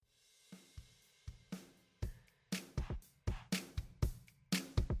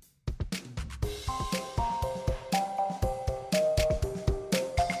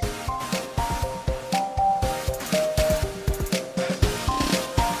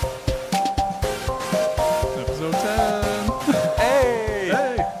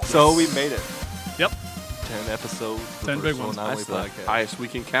So we made it. Yep. 10 episodes. 10 big ones. That's That's the highest we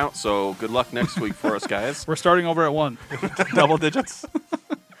can count, so good luck next week for us, guys. We're starting over at 1. Double digits.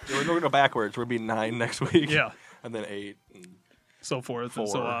 Yeah, we're going backwards. We're being 9 next week. Yeah. And then 8. And So forth and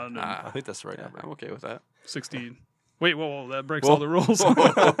so 4. on. And I think that's the right Yeah, number. I'm okay with that. 16. Wait, whoa, that breaks Whoa. all the rules.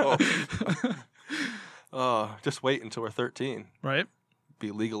 Just wait until we're 13. Right?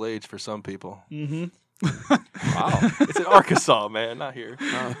 Be legal age for some people. Mm-hmm. Wow. It's in Arkansas, man, not here.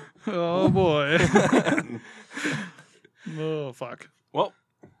 Oh, boy. Oh, fuck. Well,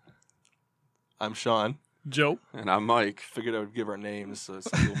 I'm Sean. Joe. And I'm Mike. Figured I would give our names so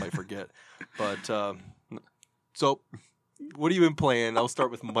some people might forget. But, so, what have you been playing? I'll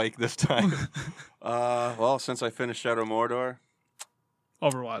start with Mike this time. Well, since I finished Shadow of Mordor.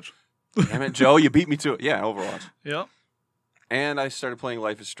 Overwatch. Damn it, Joe, you beat me to it. Yeah, Overwatch. Yep. And I started playing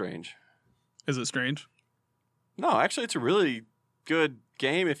Life is Strange. Is it strange? No, actually, it's a really good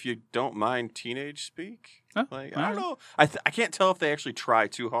game if you don't mind teenage speak. Huh? Like, I don't know. I can't tell if they actually try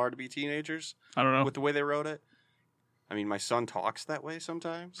too hard to be teenagers I don't know. with the way they wrote it. I mean, my son talks that way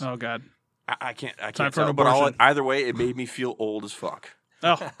sometimes. Oh, God. I can't Time for an tell, but abortion. either way, it made me feel old as fuck.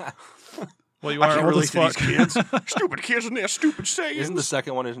 Oh. Well, you I are can't old relate as to these fuck. kids. Stupid kids and their stupid sayings. Isn't the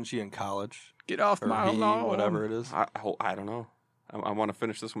second one, isn't she in college? Get off Or my lawn. whatever it is. I don't know. I want to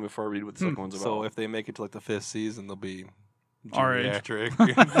finish this one before I read what the second one's about. So if they make it to like the 5th season, they'll be Our age.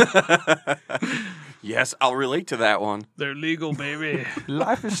 geriatric. Yes, I'll relate to that one. They're legal, baby.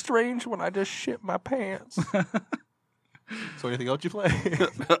 Life is strange when I just shit my pants. So anything else you play?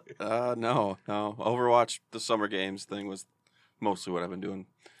 No. Overwatch, the summer games thing was mostly what I've been doing.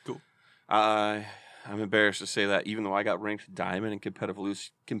 Cool. I'm embarrassed to say that even though I got ranked diamond in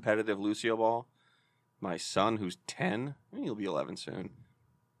competitive Lucio Ball, my son, who's 10, he'll be 11 soon,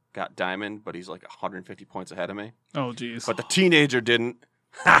 got diamond, but he's like 150 points ahead of me. Oh, jeez. But the teenager didn't.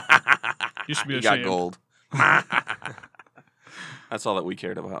 You should be He ashamed. got gold. That's all that we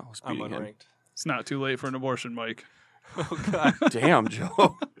cared about, was I'm beating him. unranked. It's not too late for an abortion, Mike. Oh, God. Damn,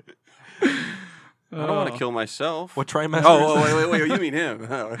 Joe. I don't want Oh. to kill myself. What trimester Oh, is wait. You mean him?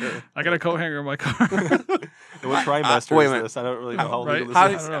 I got a coat hanger in my car. this? What trimester wait a is minute. this? I don't really know how Right? legal this How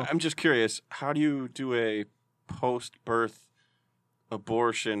is. I don't know. I'm just curious. How do you do a post-birth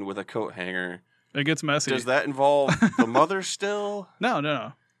abortion with a coat hanger? It gets messy. Does that involve the mother still?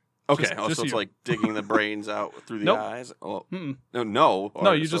 No. Okay, Just so it's you. like digging the brains out through the Nope. eyes. Oh, Mm-mm. no. No,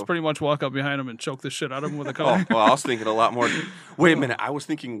 Alright, you just so- pretty much walk up behind him and choke the shit out of him with a coat Oh, hanger. well, I was thinking a lot more. Wait a minute. I was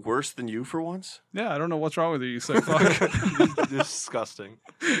thinking worse than you for once. Yeah, I don't know what's wrong with you, you sick fuck. Disgusting.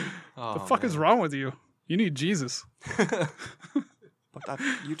 Oh, The fuck is wrong with you? You need Jesus. But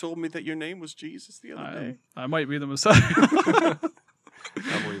you told me that your name was Jesus the other day. I might be the Messiah.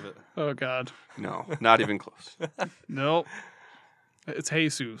 I believe it. Oh, God. No, not even close. Nope. It's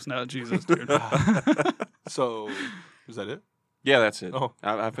Jesus, not Jesus, dude. So, is that it? Yeah, that's it. Oh.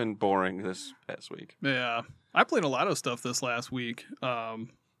 I've been boring this past week. Yeah. I played a lot of stuff this last week.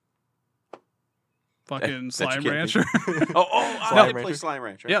 Fucking that Slime you can't Rancher. I Slime did play Rancher? Slime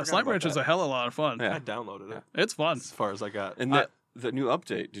Rancher. I Yeah, forgot Slime about Rancher is that. a hell of a lot of fun. Yeah. I downloaded it. It's fun. As far as I got. And the new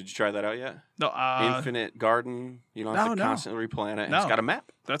update, did you try that out yet? No, Infinite Garden. You don't have to no. constantly replan it. No. It's got a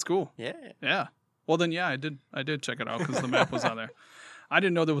map. that's cool. Yeah. Yeah. Well, then, yeah, I did check it out because the map was on there. I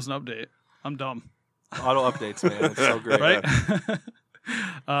didn't know there was an update. I'm dumb. Auto updates, man. It's so great. Right?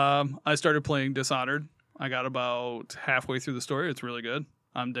 I started playing Dishonored. I got about halfway through the story. It's really good.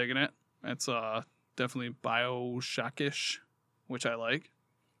 I'm digging it. It's definitely Bioshock-ish, which I like.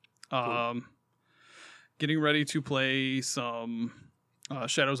 Getting ready to play some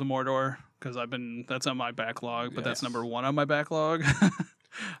Shadows of Mordor because that's on my backlog, but that's Yes. number 1 on my backlog.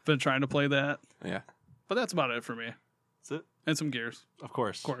 Been trying to play that, Yeah. but that's about it for me. That's it? And some Gears. Of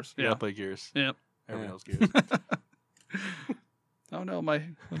course. Yeah. You gotta play Gears. Yep. Everyone Yeah. knows Gears. Oh no, my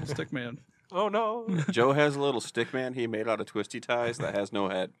little stick man. Oh, no. Joe has a little stick man he made out of twisty ties that has no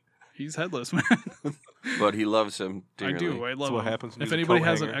head, He's headless, man. but he loves him dearly. I do. I love That's what him. happens when If you use a anybody coat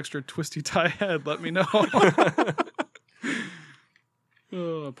has an hanger. extra twisty tie head, let me know.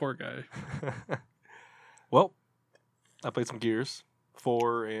 Oh, poor guy. Well, I played some Gears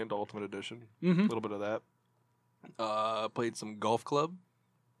 4 and Ultimate Edition. A Mm-hmm. little bit of that. Played some Golf Club.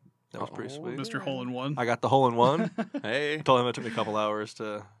 That was pretty Oh. sweet. Mr. Hole in One. I got the hole in one. Hey. I told him it took me a couple hours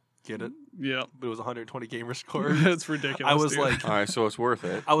to get it, Yeah, but it was 120 gamer score. it's ridiculous. I was dude. like, All right, so it's worth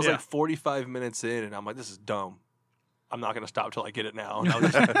it. I was Yeah. like 45 minutes in, and I'm like, this is dumb. I'm not gonna stop till I get it now. And I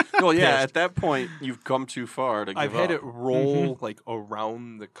was just, Well, yeah, pissed. at that point, you've come too far to give I've had up. it roll like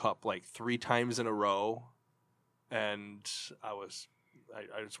around the cup like 3 times in a row, and I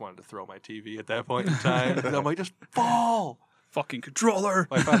just wanted to throw my TV at that point in time. And I'm like, just fall. Fucking controller.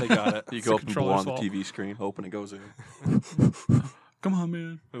 I finally got it. You It's go the up and blow on the controller's TV screen, hoping it goes in. Come on,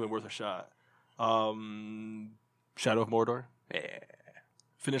 man. It would been worth a shot. Shadow of Mordor. Yeah.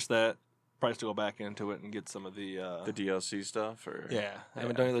 Finish that. Probably still go back into it and get some of the The DLC stuff, or yeah. I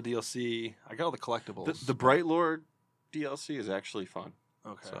haven't done any of the DLC. I got all the collectibles. the Bright Lord DLC is actually fun.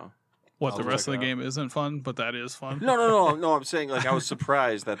 Okay. So What, I'll the rest check of the it out. game isn't fun, but that is fun? no. I'm saying like I was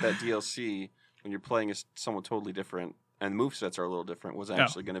surprised that DLC when you're playing as someone totally different and the movesets are a little different was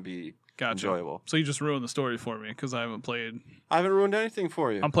actually going to be Gotcha. enjoyable. So you just ruined the story for me because I haven't played. I haven't ruined anything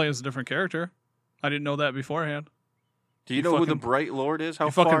for you. I'm playing as a different character. I didn't know that beforehand. Do you you know who the fucking- Bright Lord is? How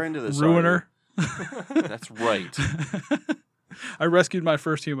You far fucking into this ruiner. are you? That's right. I rescued my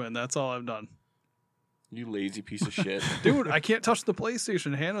first human. That's all I've done. You lazy piece of shit. Dude, I can't touch the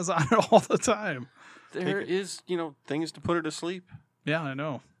PlayStation. Hannah's on it all the time. There is, things to put her to sleep. Yeah, I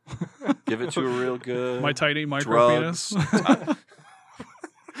know. Give it to her real good. My tiny micro drugs. penis.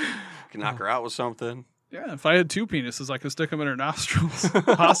 Can knock her out with something. Yeah, if I had two penises, I could stick them in her nostrils.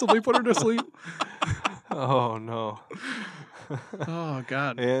 Possibly put her to sleep. Oh no. Oh,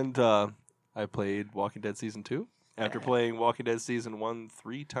 God. And I played Walking Dead Season 2. After playing Walking Dead Season 1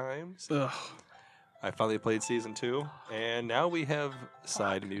 3 times, Ugh. I finally played Season 2. And now we have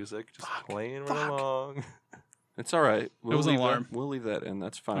side music just playing right along. It's all right. We'll was an leave alarm. We'll leave that in.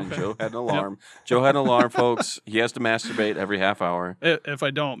 That's fine. Okay. Joe had an alarm. Joe had an alarm, folks. He has to masturbate every half hour. If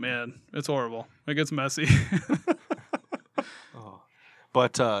I don't, man, it's horrible. It gets messy. Oh.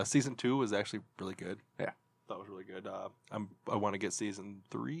 But Season 2 was actually really good. Yeah. That was really good. I want to get Season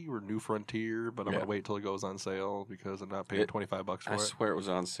 3 or New Frontier, but I'm Yeah. going to wait till it goes on sale because I'm not paying $25 for I it. swear it was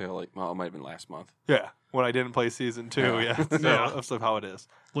on sale. It might have been last month. Yeah, when I didn't play Season 2, Yeah. yeah. So Yeah. that's how it is.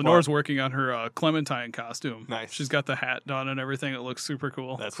 Lenore's working on her Clementine costume. Nice. She's got the hat done and everything. It looks super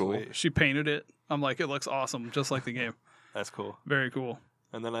cool. That's Cool. sweet. She painted it. I'm like, it looks awesome, just like the game. That's cool. Very cool.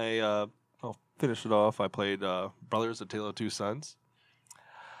 And then I'll finish it off. I played Brothers: A Tale of Two Sons.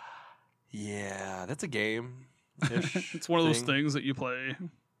 Yeah, that's a game. It's one of those things that you play.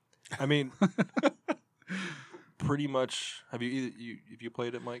 I mean, pretty much. Have you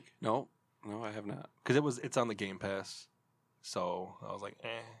played it, Mike? No, I have not. Because it's on the Game Pass. So I was like, eh.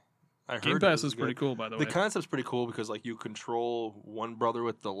 I Game heard Pass it is was pretty good. cool, by the The way. concept's pretty cool because like you control one brother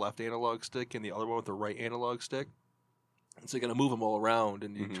with the left analog stick and the other one with the right analog stick. And so you're gonna move them all around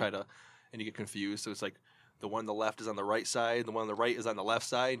and you you get confused. So it's like the one on the left is on the right side, the one on the right is on the left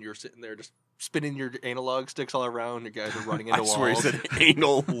side, and you're sitting there just spinning your analog sticks all around. You guys are running into I walls. swear he said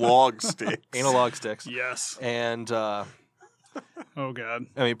anal log sticks. Analog sticks. Yes. And Oh, God.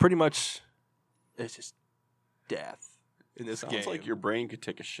 I mean, pretty much, it's just death in this Sounds game. like your brain could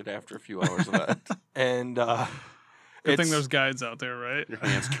take a shit after a few hours of that. And Good thing it's- there's guides out there, right? Your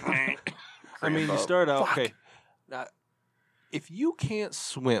hands. I mean, you cramp up. start out Fuck. okay. Now, if you can't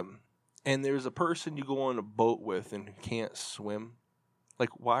swim, and there's a person you go on a boat with and can't swim, like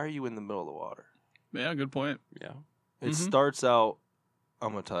why are you in the middle of the water? Yeah, good point. Yeah. It Mhm. starts out. I'm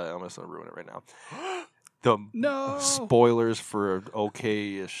gonna tell you. I'm just gonna ruin it right now. The No. spoilers for an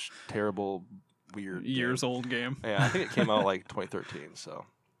okay-ish, terrible, weird Years game. old game. Yeah, I think it came out like 2013. So,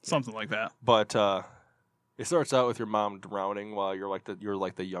 Something like that. but it starts out with your mom drowning while you're like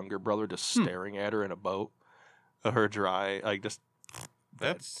the younger brother just staring at her in a boat, her dry like just.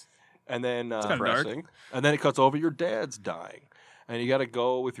 That's And then kinda dark. depressing. and then it cuts over your dad's dying. And you got to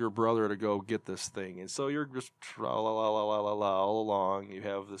go with your brother to go get this thing. And so you're just tra-la-la-la-la-la all along. You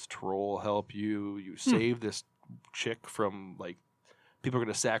have this troll help you. You save this chick from, like, people are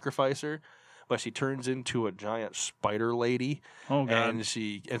going to sacrifice her. But she turns into a giant spider lady. Oh, God. And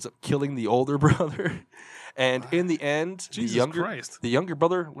she ends up killing the older brother. And in the end, Jesus Christ. the younger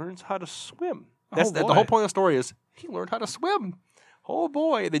brother learns how to swim. That's Oh, the boy. whole point of the story is he learned how to swim. Oh,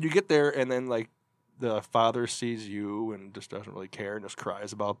 boy. Then you get there, and then, like, the father sees you and just doesn't really care and just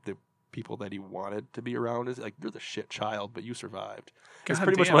cries about the people that he wanted to be around. Is like, you're the shit child, but you survived. That's God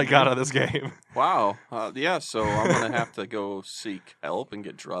pretty much damn, what I got dude. out of this game. Wow. Yeah, so I'm going to have to go seek help and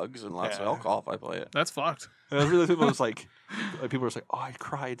get drugs and lots of Yeah. alcohol if I play it. That's fucked. And really, people was like people were just like, oh, I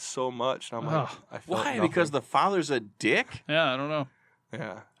cried so much. And I'm like, Ugh. I felt Why? nothing. Because the father's a dick? Yeah, I don't know.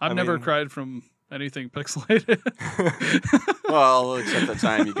 yeah, I've I never mean, cried from anything pixelated. Well, except the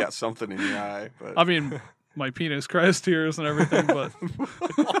time you got something in your eye. But I mean, my penis cries tears and everything, but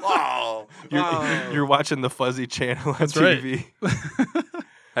oh, You're watching the fuzzy channel on That's right. TV.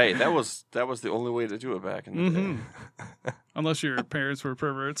 Hey, that was the only way to do it back in the Mhm. unless your parents were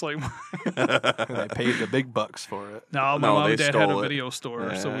perverts, like And I paid the big bucks for it. no, my No, mom they and dad had a stole it. video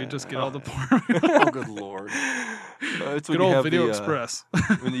store, so we just get all the Yeah. porn. day. Oh, good lord. It's when Good you old have Video the, Express.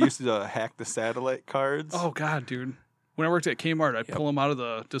 when they used to hack the satellite cards. Oh God, dude. when I worked at Kmart, I'd pull them out of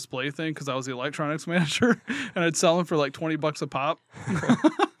the display thing because I was the electronics manager, and I'd sell them for like $20 a pop.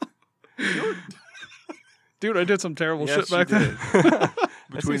 Dude, I did some terrible shit back then.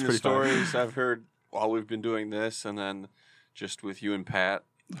 Between the pretty stories I've heard while we've been doing this, and then just with you and Pat,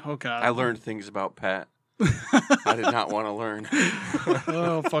 Oh, God. I learned things about Pat I did not want to learn.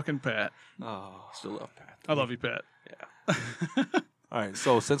 Oh, fucking Pat. Oh. Still love Pat. I love you, Pat. Yeah. All right,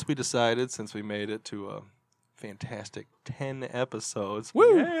 so since we made it to a fantastic 10 episodes,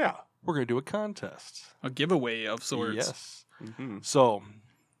 Woo! Yeah. we're going to do a contest. A giveaway of sorts. Yes. Mm-hmm. So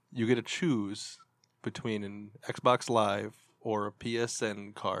you get to choose between an Xbox Live or a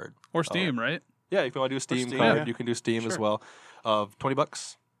PSN card. Or Steam, right? Yeah, if you want to do a Steam Steam, card, yeah. you can do Steam as Sure. well. Of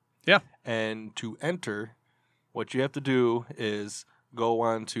 $20. Yeah. And to enter, what you have to do is go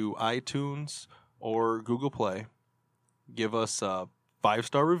on to iTunes or Google Play, give us a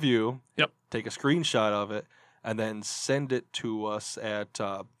 5-star review. Yep. Take a screenshot of it, and then send it to us at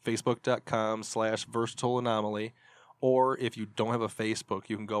facebook.com/versatile anomaly. Or if you don't have a Facebook,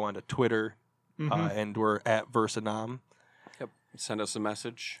 you can go onto Twitter, and we're at Versanom. Send us a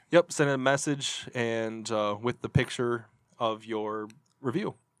message. Yep, send a message and with the picture of your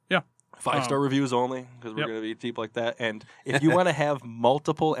review. Yeah. 5-star reviews only, because we're Yep. going to be deep like that. And if you want to have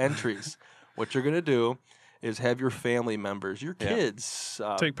multiple entries, what you're going to do is have your family members, your Yeah. kids,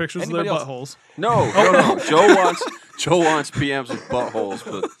 Take pictures of their anybody else. buttholes. No. Joe wants PMs with buttholes,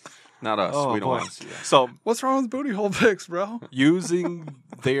 but not us. Oh, we don't boy. want to see that. So What's wrong with booty hole pics, bro? using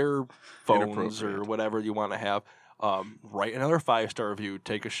their phones or Inappropriate. whatever you want to have, write another 5-star review,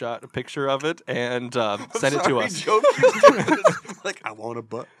 take a picture of it, and send it to us. Joe keeps doing this. Like, I want a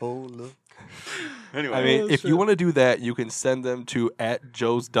butthole. Look. Anyway, I mean, Oh, if shit. you want to do that, you can send them to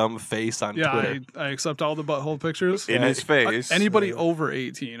 @Joe'sDumbFace on Yeah, Twitter. I accept all the butthole pictures. in his face. Anybody over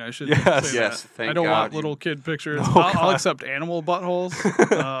 18, I should Yes. say Yes, that. thank I don't God want you- little kid pictures. No, I'll God. accept animal buttholes.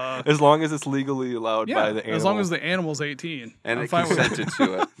 As long as it's legally allowed Yeah, by the animal. as long as the animal's 18. and I'm it fine with it. consented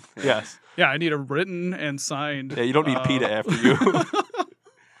to it. Yes. Yeah, I need a written and signed. Yeah, you don't need PETA after you.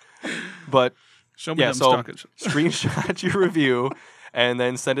 But Show me yeah, them so stockage. screenshot your review and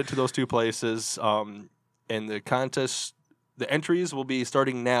then send it to those two places. And the contest, the entries will be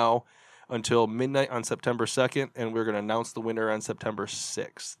starting now until midnight on September 2nd, and we're going to announce the winner on September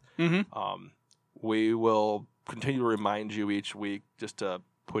 6th. Mm-hmm. We will continue to remind you each week just to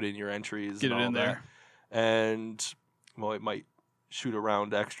put in your entries. Get and it all in that. there. And, well, it might shoot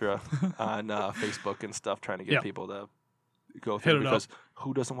around extra on Facebook and stuff, trying to get Yep. people to go Hit through, it because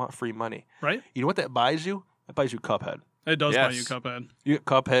who doesn't want free money? Right? You know what that buys you? That buys you Cuphead. It does buy Yes. you Cuphead. You get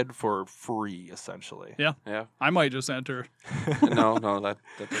Cuphead for free, essentially. Yeah. Yeah. I might just enter. No, that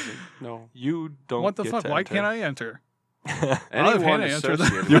doesn't. No. You don't. What the get fuck? to Why enter. can't I enter? Anyone Hannah answered that.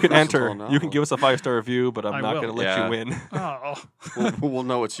 associated You with can Versatile enter. You can Anomaly. give us a 5-star review, but I'm I not will. going to let Yeah. you win. Oh. We'll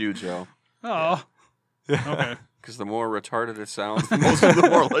know it's you, Joe. Oh. Okay. Because the more retarded it sounds, the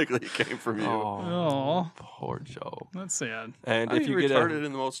more likely it came from you. Oh. poor Joe. That's sad. And I if mean, you get retarded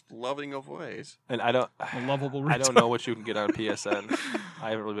in the most loving of ways. and I don't, A lovable I don't retard. know what you can get on PSN. I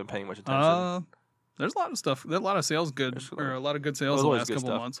haven't really been paying much attention. There's a lot of stuff. There's a lot of sales good, There's or a lot of good sales there's in the always last good couple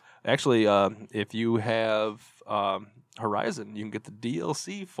stuff. months. Actually, if you have Horizon, you can get the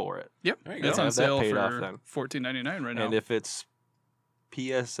DLC for it. Yep, There you it's go. on Have that sale paid off for then. $14.99 right now. And if it's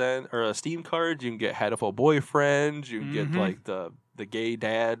PSN or a Steam card, you can get Hatful Boyfriend. You can get Mhm. like the gay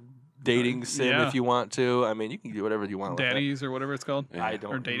dad dating sim yeah. if you want to. I mean, you can do whatever you want. Daddies or whatever it's called, Yeah. I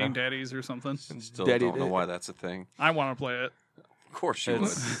don't or dating know. daddies or something. Still Daddy don't know did- why that's a thing. I want to play it. Of course you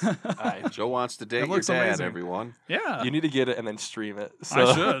It's, would. I, Joe wants to date It your looks dad, amazing. everyone. Yeah, you need to get it and then stream it. So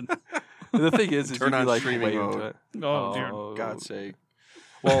I should. the thing is Turn you on like streaming way mode. into it. Oh, dear. Oh, God's sake.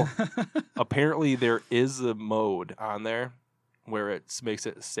 Well, apparently there is a mode on there where it makes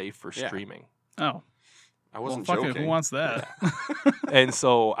it safe for Yeah. streaming. Oh, I well, wasn't fuck it. joking. Who wants that? And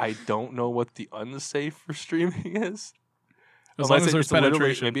so I don't know what the unsafe for streaming is. As long as there's it's literally-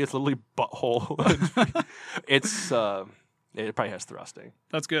 penetration. Maybe it's literally butthole. It's it probably has thrusting.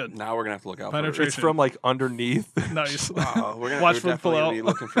 That's good. Now we're gonna have to look out Penetration. It's from like underneath. Nice. for. We're gonna Watch we're for definitely gonna be pullout.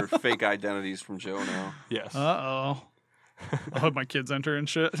 looking for fake identities from Joe now. Yes. Uh-oh. I'll have my kids enter and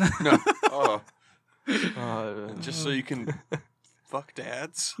shit. No. Oh, just so you can fuck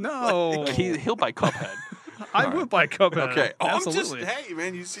dads. No. he'll buy Cuphead. I would buy Cuphead. Okay. Oh, Absolutely. I'm just. Hey,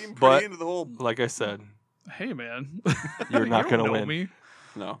 man, you seem pretty But- into the whole. Like I said, Hey, man. you're not You don't gonna know win. me.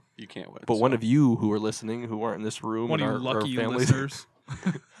 No, you can't win. But so. one of you who are listening, who aren't in this room, One of and you our lucky families, listeners.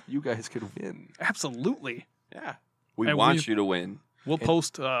 you guys could win. Absolutely. Yeah, we And want we- you to win. We'll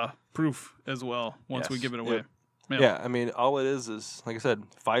post proof as well once we Yes. give it away. Yep. Yeah, I mean, all it is like I said,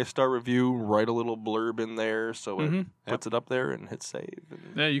 5-star review. Write a little blurb in there so it puts it up there and hit save.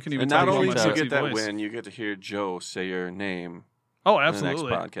 Yeah, you can even And talk not about only my do you sexy get that voice. win, you get to hear Joe say your name Oh, in the next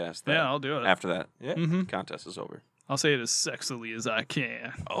absolutely. podcast. Yeah, I'll do it. After that Yeah. Mhm. contest is over. I'll say it as sexily as I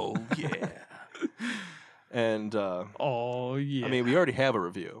can. Oh, yeah. And Oh, yeah. I mean, we already have a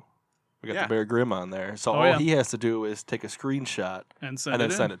review. We got Yeah. the Bear Grimm on there, so Oh, all yeah. he has to do is take a screenshot and send and it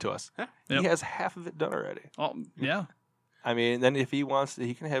then in. send it to us. Yeah. Yep. He has half of it done already. Oh, yeah. I mean, then if he wants,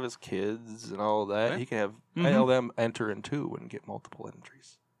 he can have his kids and all that. Yeah. He can have Mhm. them enter in too and get multiple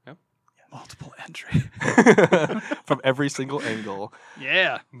entries Multiple entry. from every single angle.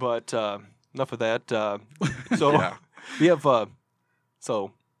 Yeah. But enough of that. So Yeah. we have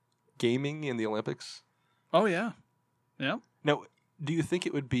gaming in the Olympics. Oh, yeah. Yeah. Now, do you think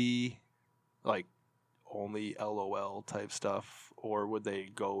it would be like only LOL type stuff, or would they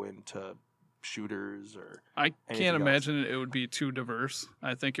go into shooters or I Anything can't else? imagine it would be too diverse.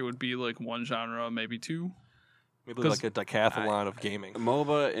 I think it would be like one genre, maybe two. maybe 'Cause like a decathlon of gaming?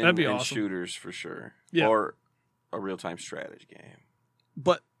 MOBA That'd and, be and awesome. shooters for sure. Yeah. Or a real-time strategy game.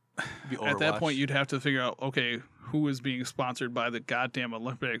 But Be at that Overwatch. point, you'd have to figure out, okay, who is being sponsored by the goddamn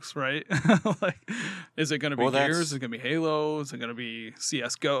Olympics, right? Like, is it going to be Well, Gears? that's- Is it going to be Halo? Is it going to be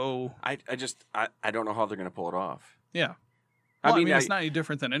CSGO? I don't know how they're going to pull it off. Yeah. I Well, I mean, mean, it's not any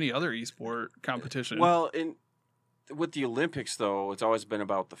different than any other esport competition. Well, with the Olympics, though, it's always been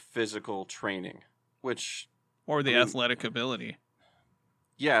about the physical training, which, or the I mean- athletic ability.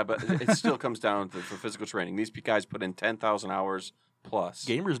 yeah, but it still comes down to for physical training. These guys put in 10,000 hours plus.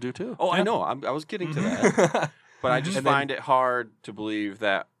 Gamers do too. Oh, Yeah. I know. I was getting to Mhm. that. But I just And then- find it hard to believe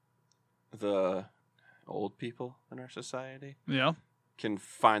that the old people in our society Yeah. can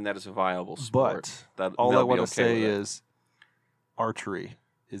find that as a viable sport. But that all I they'll be want to okay say with it. is archery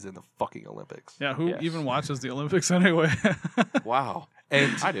is in the fucking Olympics. Yeah. Who Yes. even watches the Olympics anyway? Wow.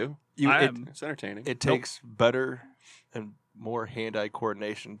 And I do. I it, am- It's entertaining. it takes better and more hand-eye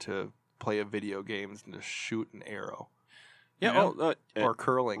coordination to play a video game than to shoot an arrow yeah. Yeah. Oh, or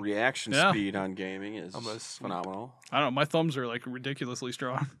curling. reaction Yeah. speed on gaming is I'm gonna sweep. phenomenal. I don't know. My thumbs are like ridiculously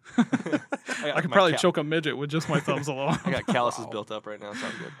strong. I I could my probably choke a midget with just my thumbs alone. I got calluses Wow. built up right now, so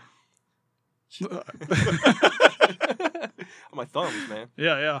I'm good. On my thumbs, man.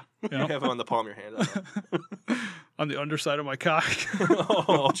 Yeah. You Yeah. have them on the palm of your hand. I know. On the underside of my cock.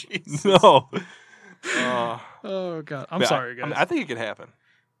 Oh, no. Oh god. I'm But sorry, guys. I think it could happen.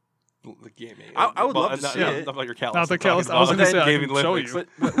 The gaming. I would love to not, see not, it. Not like your callus. Not the I'm talking callus. I was about gonna say, I gaming can show Olympics. you.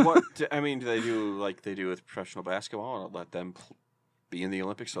 But what I mean, do they do like they do with professional basketball and let them be in the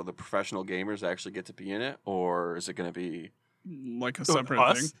Olympics so the professional gamers actually get to be in it, or is it going to be? Like a Oh, separate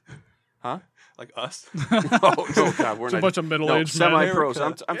us? thing. Huh? Like us. Oh no, God, we're It's a not. bunch of middle-aged men. semi-pros.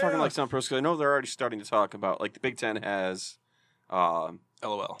 America. I'm talking Yeah. like semi-pros because I know they're already starting to talk about like the Big Ten has, LOL.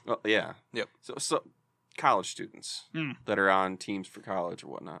 well, yeah, Yep. So college students Hmm. that are on teams for college or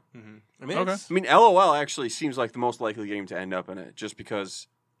whatnot. Mm-hmm. I mean, Okay. it's- I mean, LOL actually seems like the most likely game to end up in it, just because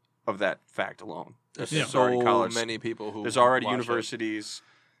of that fact alone. there's Yeah. so already college. many people who There's already watch it. universities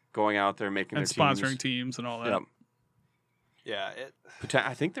going out there making And their sponsoring teams. teams and all that. Yep. Yeah,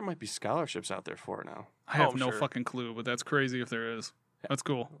 I think there might be scholarships out there for it now. I have Oh, no sure. fucking clue, but that's crazy if there is. That's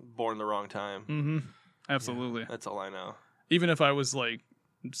cool. born the wrong time. Mm-hmm. Absolutely. That's all I know. Even if I was like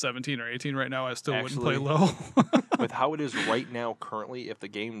 17 or 18 right now, I still Actually- wouldn't play low. With how it is right now, currently, if the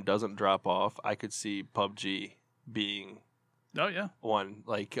game doesn't drop off, I could see PUBG being Oh yeah. one,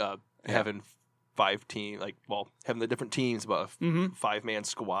 like having 5 team, having the different teams, but a Mm-hmm. 5-man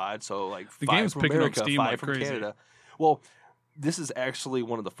squad. So like The 5 game's from picking up America, steam 5 like from crazy. Canada. Well, this is actually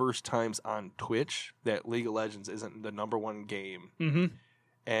one of the first times on Twitch that League of Legends isn't the number one game, Mm-hmm.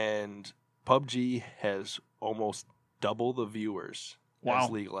 and PUBG has almost double the viewers Wow. as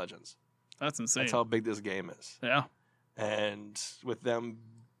League of Legends. That's insane. That's how big this game is. Yeah. And with them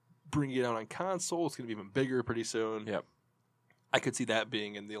bringing it out on console, it's going to be even bigger pretty soon. Yep. I could see that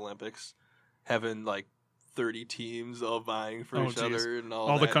being in the Olympics, having like 30 teams all vying for Oh, each geez. other and all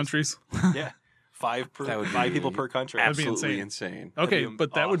All the that. countries. Yeah, 5 That would five be people per country. That'd be Absolutely insane. insane. Okay, be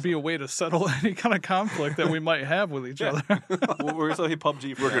but that would be a way to settle any kind of conflict that we might have with each Yeah. other. We're going to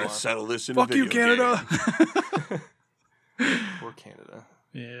PUBG for We're now gonna on. settle this in Fuck a you, video Canada. game. Or Canada.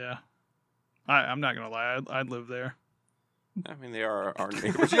 Yeah. I'm not gonna lie. I'd live there. I mean, they are our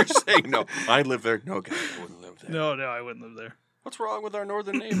neighbors. You're saying no. I live there. No, God, I wouldn't live there. No, I wouldn't live there. What's wrong with our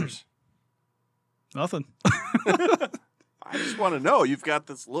northern neighbors? Nothing. I just want to know. You've got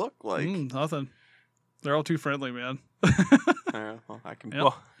this look like. Nothing. They're all too friendly, man. Well, I can. Yep.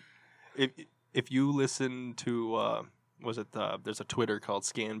 Well, if you listen to, there's a Twitter called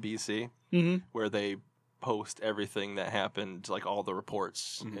ScanBC Mm-hmm. where they post everything that happened, like all the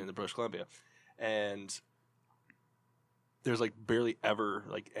reports in the British Columbia, and there's like barely ever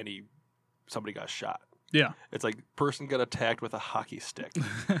like somebody got shot. Yeah. It's like person got attacked with a hockey stick.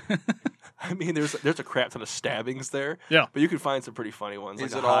 I mean, there's a crap ton of stabbings there. Yeah. But you can find some pretty funny ones,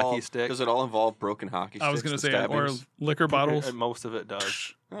 Is like it a hockey all, stick. Does it all involve broken hockey sticks? I was going to and say, or stabbings? liquor bottles. And most of it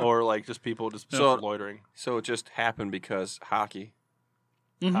does. Oh. Or like just people just So- loitering. So it just happened because hockey.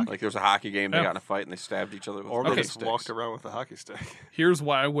 Mhm. Like there was a hockey game, they Yeah. got in a fight and they stabbed each other with Or hockey they just sticks. walked around with a hockey stick. Here's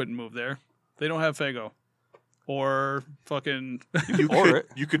why I wouldn't move there. They don't have Fago. Or fucking.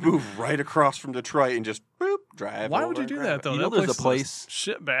 You could move right across from Detroit and just boop, drive. Why over would you and do grab that, it. though? You know That there's a place is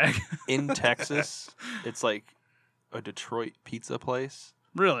shit bag. In Texas, it's like a Detroit pizza place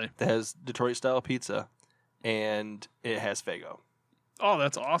Really? that has Detroit style pizza, and it has Fago. Oh,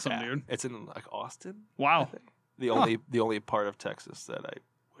 that's awesome, Yeah. dude. It's in like Austin. I Wow. think. The only part of Texas that I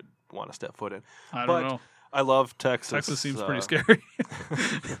would want to step foot in. I But don't know. I love Texas. Texas seems pretty scary.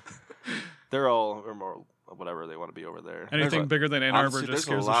 They're all or more whatever they want to be over there. Anything bigger than Ann Arbor Honestly, just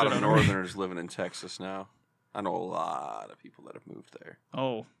there's scares a the lot shit of out of me. Northerners living in Texas now. I know a lot of people that have moved there.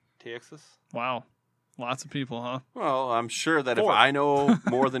 Oh, Texas. wow. Lots of people, huh? Well, I'm sure that Four. if I know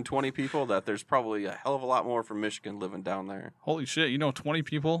more than 20 people, that there's probably a hell of a lot more from Michigan living down there. Holy shit. You know 20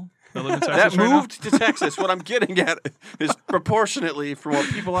 people that live in That Texas right now? moved to Texas. What I'm getting at is proportionately from what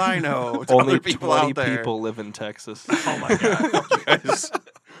people I know to Only other people 20 out there. people live in Texas. Oh my god, you guys!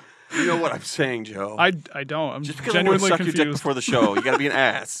 You know what I'm saying, Joe? I don't. I'm Just because I want to genuinely suck your dick confused. before the show, you got to be an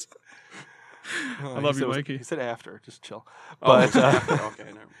ass. Oh, I love he you, said- Mikey. He said after, just chill. Oh, But okay,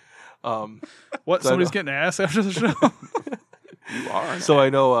 never mind. What? So I Somebody's know- getting ass after the show? You are. An so ass. I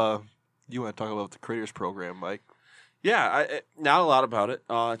know you want to talk about the Creators Program, Mike. Yeah, not a lot about it.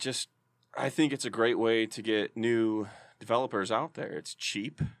 Just I think it's a great way to get new developers out there. It's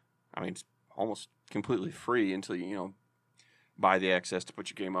cheap. I mean, it's almost completely free until you buy the access to put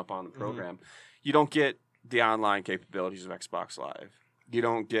your game up on the program. You don't get the online capabilities of Xbox Live. You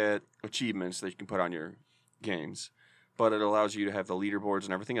don't get achievements that you can put on your games, but it allows you to have the leaderboards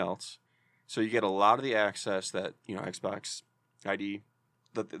and everything else. So you get a lot of the access that Xbox ID,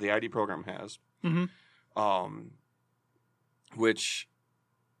 the ID program has. Mm-hmm. Which,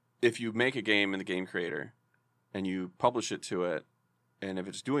 if you make a game in the Game Creator and you publish it to it, and if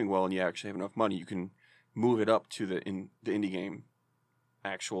it's doing well and you actually have enough money, you can move it up to the indie game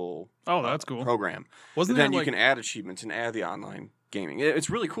actual Oh, that's cool. program. Wasn't then there you can add achievements and add the online gaming. It's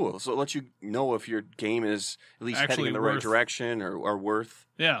really cool. So it lets you know if your game is at least heading Actually in the right worth- direction or worth.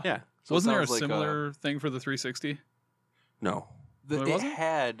 Yeah. Yeah. So it Wasn't there a sounds like, similar thing for the 360? No. There It wasn't?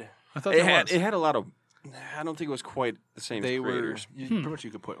 had. I thought It there had was. it had a lot of. I don't think it was quite the same They as were Creators. pretty much you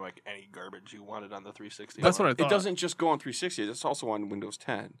could put like any garbage you wanted on the 360. That's what I thought. It doesn't just go on 360. It's also on Windows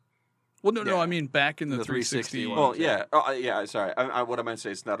 10. Well, no. Yeah. I mean, back in the, The 360. 360 one. Well, yeah. Yeah, sorry. What I meant to say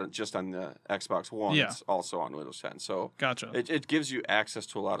is not just on the Xbox One. Yeah. It's also on Windows 10. So Gotcha. it gives you access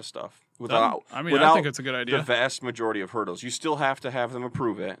to a lot of stuff I without think it's a good the idea. vast majority of hurdles. You still have to have them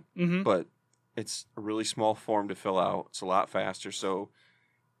approve it, Mm-hmm. but it's a really small form to fill out. It's a lot faster. So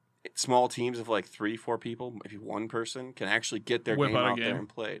small teams of like 3-4 people, maybe one person, can actually get their Whip game out a out there game. and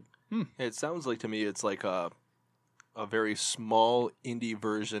played. It sounds like to me it's like a very small indie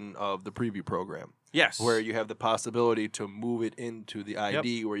version of the preview program, Yes. where you have the possibility to move it into the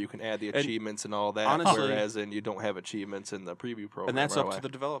ID, where you can add the And achievements and all that. honestly- whereas you don't have achievements in the preview program. And that's right up away. to the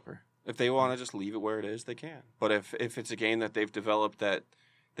developer. If they want to just leave it where it is, they can. But if it's a game that they've developed that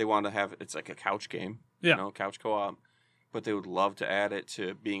they want to have, it's like a couch game, Yeah. couch co-op, but they would love to add it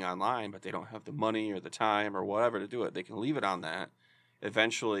to being online, but they don't have the money or the time or whatever to do it, they can leave it on that,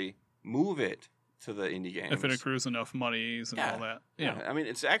 eventually move it to the indie games. If it accrues enough monies and Yeah. all that. Yeah. I mean,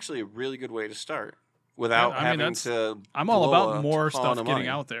 it's actually a really good way to start without I mean, having that's- to I'm all blow about a more ton stuff of getting money.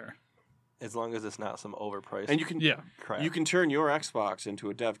 out there. as long as it's not some overpriced And you can Yeah. crap. you can turn your Xbox into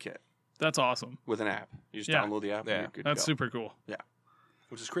a dev kit That's awesome. with an app. You just Yeah. download the app Yeah. and you're good That's to go. super cool.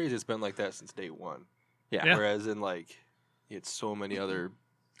 which is crazy. It's been like that since day one. Yeah. Whereas in like it's so many other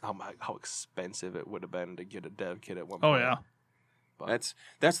how expensive it would have been to get a dev kit at one Oh, point. yeah.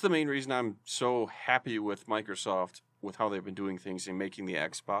 That's the main reason I'm so happy with Microsoft with how they've been doing things and making the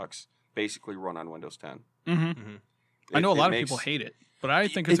Xbox basically run on Windows 10. Mm-hmm. I know a lot of people hate it, but I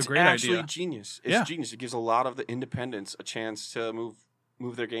think it's a great actually idea. genius. It's Yeah. genius. It gives a lot of the independents a chance to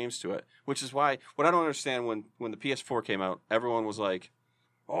move their games to it, which is why what I don't understand when the PS4 came out, everyone was like,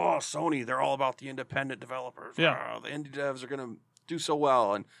 "Oh, Sony, they're all about the independent developers. Yeah. Oh, the indie devs are going to do so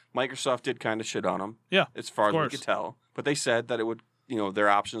well." And Microsoft did kind of shit on them. Yeah, as far as we course. could tell. But they said that it would, their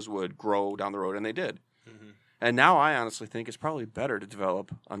options would grow down the road, and they did. Mhm. And now I honestly think it's probably better to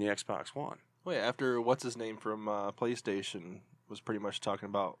develop on the Xbox One. Well, yeah, after what's his name from PlayStation was pretty much talking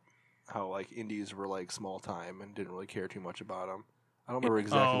about how like indies were like small time and didn't really care too much about them. I don't remember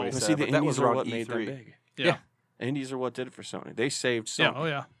exactly what he But said, see, the but that was indies are around what E3. made them big. Yeah. Indies are what did it for Sony. They saved Sony. Yeah. Oh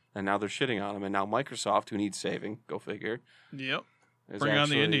yeah. And now they're shitting on them. And now Microsoft, who needs saving, go figure. Yep. is Bring on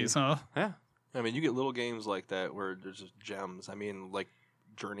the actually- indies, huh? Yeah. I mean, you get little games like that where there's just gems. I mean, like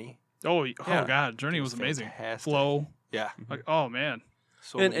Journey. Oh Yeah. God, Journey It was amazing. fantastic. Flow. Yeah. Like, oh man.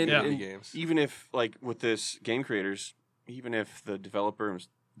 So And- many and- indie and games. Even if, like, with this game creators, even if the developers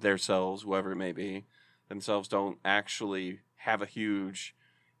themselves, whoever it may be, themselves don't actually have a huge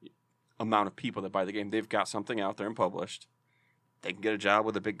amount of people that buy the game, they've got something out there and published. They can get a job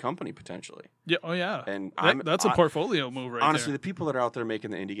with a big company potentially. Yeah. Oh yeah. And That's a portfolio move right honestly, there. the people that are out there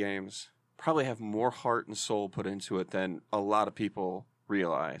making the indie games probably have more heart and soul put into it than a lot of people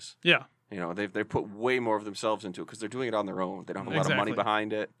realize. Yeah. You know, they put way more of themselves into it because they're doing it on their own. They don't have a lot of money Exactly.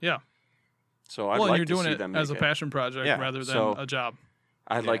 behind it. Yeah. So I'd Well, and like you're to doing see it them as a make passion project Yeah, rather than so- a job.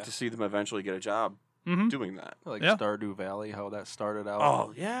 I'd like Yeah. to see them eventually get a job Mm-hmm. doing that. Like Yeah. Stardew Valley, how that started out.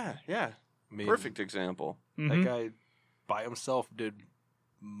 Oh yeah, yeah, I mean, perfect example. Mm-hmm. That guy by himself did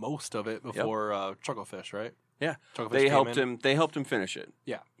most of it before Chucklefish, right? Yeah. Chucklefish They came helped in. him. They helped him finish it.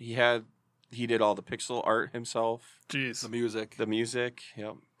 Yeah. He did all the pixel art himself, Jeez. The music. the music,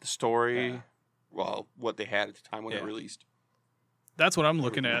 yep, the story. Yeah. Well, what they had at the time when it Yeah. released. That's what I'm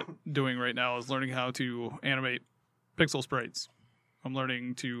looking at doing right now is learning how to animate pixel sprites. I'm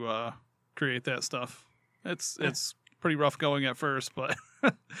learning to create that stuff. It's pretty rough going at first, but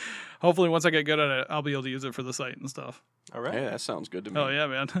hopefully once I get good at it, I'll be able to use it for the site and stuff. All right. Yeah, that sounds good to me. Oh yeah,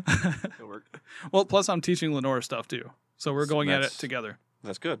 man. It'll work. Well, plus I'm teaching Lenore stuff too, so we're So going at it that's- together,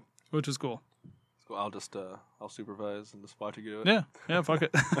 That's good. which is cool. So I'll just I'll supervise and just watch you do it. Yeah, yeah. Fuck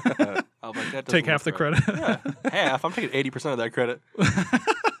it. I'll be like, that Take doesn't half the look right. credit. Yeah, half. I'm taking 80% of that credit.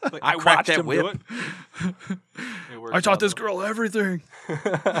 Like, I watched cracked that him do whip. it. It works I taught out, this though. girl everything.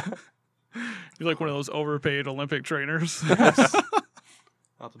 You're like one of those overpaid Olympic trainers. I'll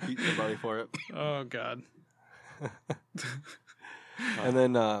have to beat somebody for it. Oh God. And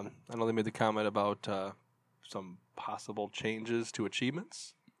then I know they made the comment about some possible changes to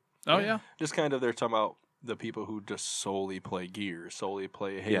achievements. Oh yeah. Just kind of they're talking about the people who just solely play Gears, solely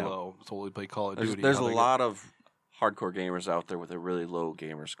play Halo, solely play Call of Duty. There's how a they lot of hardcore gamers out there with a really low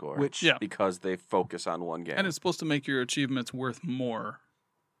gamer score, Which- Yeah. because they focus on one game. And it's supposed to make your achievements worth more.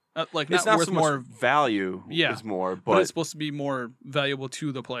 Like it's not not worth so more, much value. Yeah. is more, but but it's supposed to be more valuable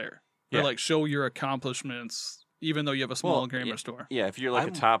to the player. Or Yeah. like show your accomplishments, even though you have a small Well, gamer store. yeah, if you're like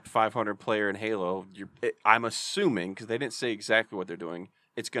I'm- a top 500 player in Halo, I'm assuming because they didn't say exactly what they're doing,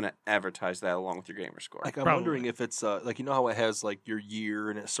 it's going to advertise that along with your gamer score. Like I'm Probably. wondering if it's like you know how it has like your year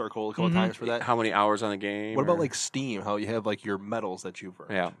and it circled a couple Mhm. times for that. How many hours on the game? What about or- like Steam? How you have like your medals that you've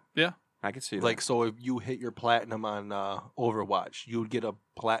earned? Yeah, Yeah. I can see that. Like so, if you hit your platinum on Overwatch, you would get a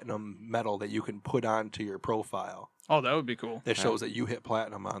platinum medal that you can put onto your profile Oh, that would be cool. that Yeah. shows that you hit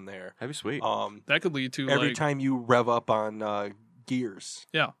platinum on there. that'd be sweet. That could lead to Every like time you rev up on Gears,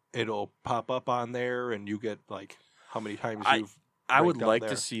 Yeah. it'll pop up on there, and you get like how many times I- you've. I would ranked up like there.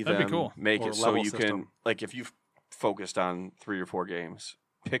 to see That'd be them cool. make Or it so level you can, system. like, if you've focused on 3 or 4 games,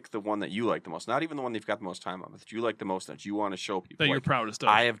 pick the one that you like the most. Not even the one that you've got the most time on, but that you like the most, that you want to show people. that you're like, proudest of.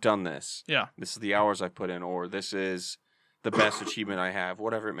 I have done this. Yeah. This is the hours I've put in, or this is the best achievement I have,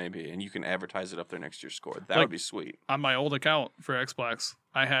 whatever it may be. And you can advertise it up there next to your score. That Like- would be sweet. On my old account for Xbox,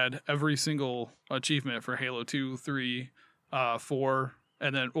 I had every single achievement for Halo 2, 3, 4,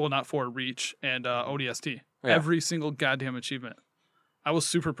 and then, well, not 4, Reach, and ODST. Yeah. Every single goddamn achievement. I was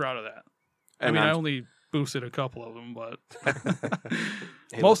super proud of that. I And mean, I I'm- only boosted a couple of them, but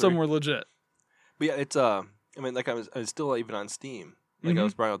Halo most of 3. them were legit. But yeah, it's I mean, like I was still even on Steam. Like I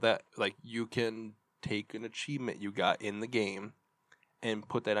was brought with that. Like you can take an achievement you got in the game and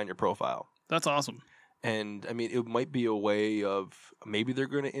put that on your profile. That's awesome. And I mean, it might be a way of maybe they're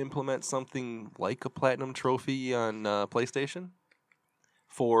going to implement something like a platinum trophy on PlayStation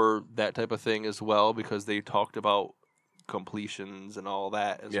for that type of thing as well, because they talked about completions and all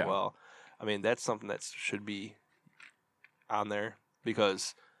that as Yeah. well. I mean, that's something that should be on there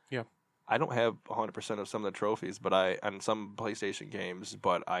because Yeah. I don't have 100% of some of the trophies, but on some PlayStation games,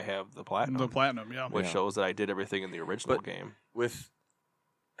 but I have the platinum, The platinum, yeah. which Yeah. shows that I did everything in the original But- game.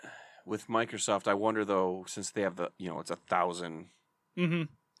 With Microsoft, I wonder though, since they have it's 1,000 Mm-hmm.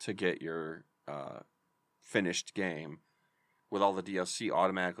 to get your finished game, with all the DLC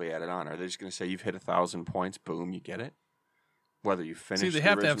automatically added on, are they just going to say you've hit 1,000 points, boom, you get it? Whether you finish See, they the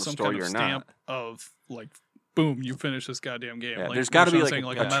have to original have some story kind of or stamp not. of, like, boom, you finished this goddamn game. Yeah, like, there's got to be Sean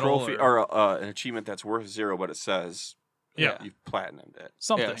like saying, a medal trophy or or an achievement that's worth 0, but it says Yeah. You've platinumed it.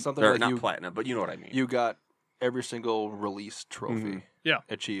 Something. Yeah, something Or like not you, platinum, but you know what I mean. you got every single release trophy Mhm. Yeah.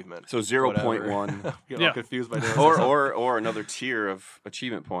 achievement. So 0.1 Get Yeah. all confused by this. or another tier of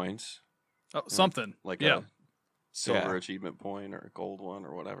achievement points, Oh, something. like Yeah. a silver Yeah. achievement point or a gold one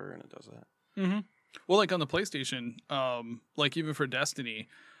or whatever, and it does that. Mm-hmm. Well, like on the PlayStation, like even for Destiny,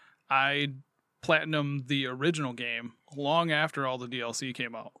 I platinumed the original game long after all the DLC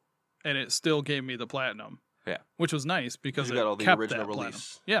came out, and it still gave me the platinum. Yeah. Which was nice because You it got all the kept original that platinum.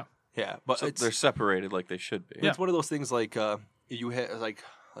 release. Yeah. Yeah, but So it's they're separated like they should be. it's one of those things like you had like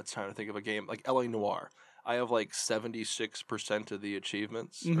let's try to think of a game like LA Noire. I have like 76% of the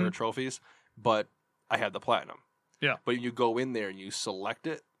achievements or Mhm. trophies, but I had the platinum. Yeah. But you go in there and you select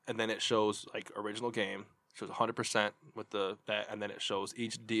it, and then it shows like original game, shows 100% with that, and then it shows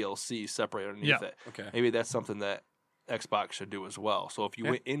each DLC separated underneath Yeah. it. Okay. Maybe that's something that Xbox should do as well. So if you Yeah.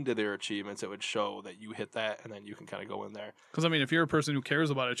 went into their achievements, it would show that you hit that, and then you can kind of go in there. Because I mean, if you're a person who cares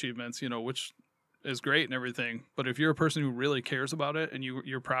about achievements, which is great and everything, but if you're a person who really cares about it and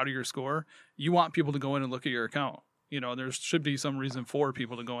you're proud of your score, you want people to go in and look at your account. There should be some reason for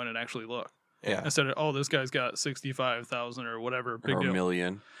people to go in and actually look Yeah. instead of, oh, this guy's got 65,000 or whatever, big or a deal.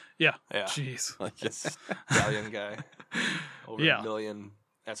 million. Yeah. Jeez. Like, This Italian guy. Over Yeah. a million.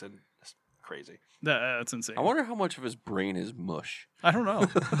 That's crazy. That's insane. I wonder how much of his brain is mush. I don't know.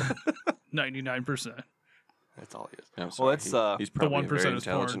 99%. That's all he is. I'm Well, sorry. it's he's probably a 1% very is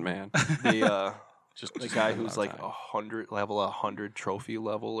intelligent man. The Just the just guy spent a who's lot like of time. 100 level 100 trophy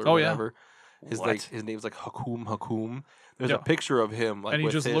level or Oh, yeah. whatever. His What? his name's like Hakum. There's Yeah. a picture of him like And he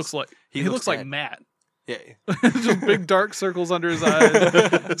with just his, looks like he he looks looks like at- Matt. yeah. Just big dark circles under his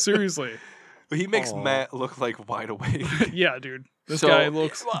eyes. Seriously. But he makes Aw. Matt look like wide awake. Yeah, dude. This So, guy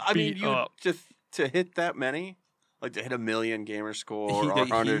looks Well, I mean, beat you up. to hit that many, like to hit 1 million gamer score he, or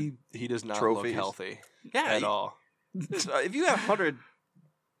 100. he does not trophies. look healthy Yeah, at all. if you have 100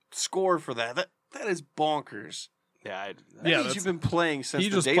 score for that is bonkers. Yeah, That Yeah, means that's- you've been playing since he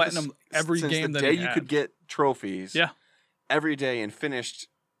the just day platinumed every since game the that day he you had. could get trophies. Yeah. Every day and finished.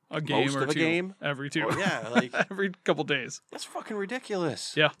 A game most or of a two. game? Every two. Oh, yeah, like Every couple days. that's fucking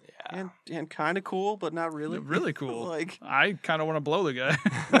ridiculous. Yeah. Yeah. And kind of cool, but not really. Really cool. like I kind of want to blow the guy.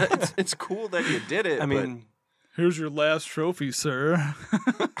 it's cool that you did it. I mean, Here's your last trophy, sir.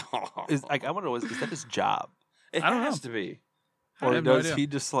 but is like I want to know is that his job? it I don't has know. to be. I Or have no does idea. he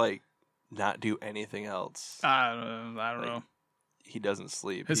just like not do anything else? I don't know. He doesn't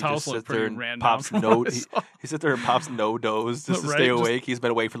sleep. His he house just looked sits there pretty and ran pops down. no. He sits there and pops no dos just to Right, stay just- awake. He's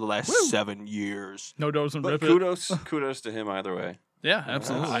been awake for the last Woo. 7 years. No dose and But rip it. kudos to him either way. Yeah,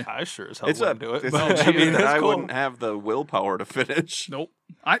 absolutely. I sure as hell It's wouldn't do it. it's But, a I mean, that that's I cool. wouldn't have the willpower to finish. Nope.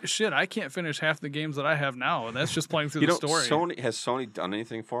 I can't finish half the games that I have now, and that's just playing through You the know, story. has Sony done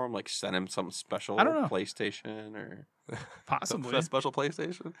anything for him? Like sent him something special? I don't know. PlayStation or Possibly. That special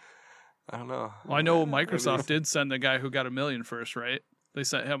PlayStation. I don't know. Well, I know Maybe Microsoft did send the guy who got 1 million first, right? They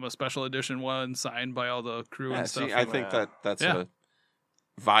sent him a special edition one signed by all the crew yeah, and stuff. see, I think Yeah. that's Yeah. a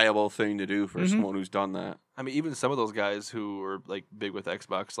viable thing to do for Mhm. someone who's done that. I mean, even some of those guys who are like big with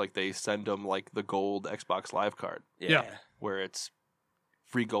Xbox, like they send them like the gold Xbox Live card, Yeah. where it's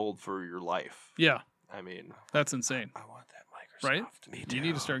free gold for your life. Yeah, I mean, that's insane. I want that Microsoft. Right? Me You need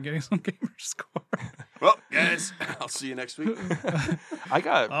too. to start getting some gamer score. Well, guys, I'll see you next week. I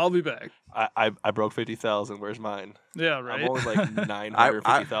got I'll be back. I broke 50,000. Where's mine? Yeah, right. I'm only like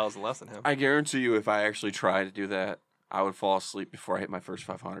 950,000 less than him. I guarantee you, if I actually tried to do that, I would fall asleep before I hit my first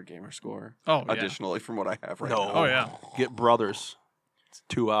 500 gamer score. Oh, yeah. Additionally, from what I have right No. now. Oh, yeah. Get brothers. It's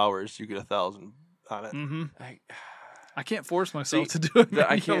 2 hours. You get 1,000 on it. Mm-hmm. I, I can't force myself See, to do it. I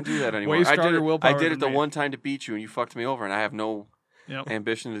man. can't do that anymore. Way stronger I did it, willpower I did it the than me. one time to beat you, and you fucked me over, and I have no Yep.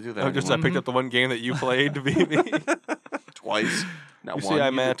 ambition to do that. I just anymore. I picked up the one game that you played to beat me. Twice. Not You one. see,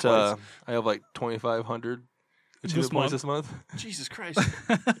 I'm you did at twice. I have like 2,500 This achievement points month? this month. Jesus Christ.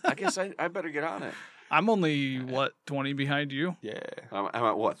 I guess I better get on it. I'm only, 20 behind you? Yeah. I'm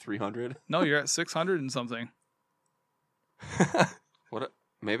at what, 300? No, you're at 600 and something. What?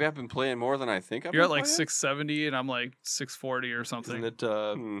 Maybe I've been playing more than I think I've You're been at like playing? 670, and I'm like 640 or Isn't something. it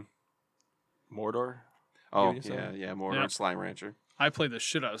Hmm. Mordor? Oh, Give me some. yeah, more Yep. Slime Rancher. I played the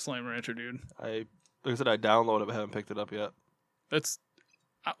shit out of Slime Rancher, dude. Like I said, I downloaded it, but haven't picked it up yet. That's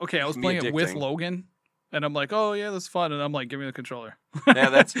okay. I was Me playing it with addicting. Logan, and I'm like, "Oh yeah, that's fun." And I'm like, "Give me the controller." Yeah,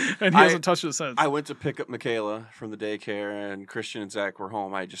 that's- and he I- hasn't touched it since. I went to pick up Michaela from the daycare, and Christian and Zach were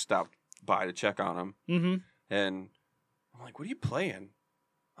home. I just stopped by to check on them, mm-hmm. and I'm like, "What are you playing?"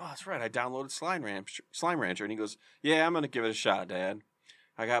 Oh, that's right. I downloaded Slime Rancher, and he goes, "Yeah, I'm gonna give it a shot, Dad."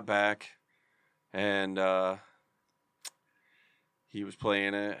 I got back, and he was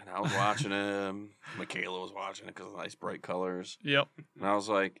playing it, and I was watching him. Michaela was watching it because of the nice bright colors. Yep. And I was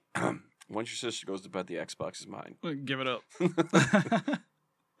like, once your sister goes to bed, the Xbox is mine. Give it up.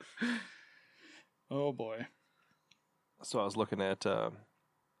 Oh boy. So I was looking at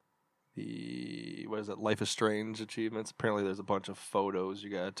Life is Strange achievements. Apparently, there's a bunch of photos you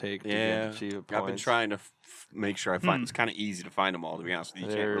gotta take. To Yeah, get achievement I've been points. trying to make sure I find. It's kind of easy to find them all. To be honest with you,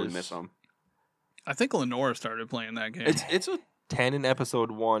 you can't really miss them. I think Lenore started playing that game. It's a 10 in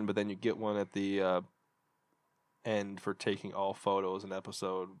episode 1, but then you get one at the end for taking all photos in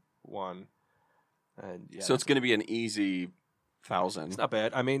episode 1. And yeah, so it's going to be an easy 1,000. it's not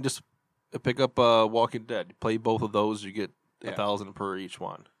bad. I mean, just pick up Walking Dead. Play both of those, you get Yeah. 1,000 per each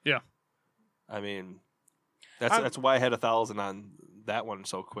one. Yeah. I mean, that's why I had 1,000 on that one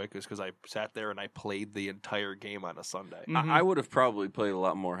so quick, is because I sat there and I played the entire game on a Sunday. Mhm. I would have probably played a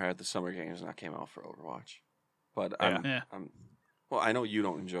lot more had the summer games not came out for Overwatch. But Yeah. well, I know you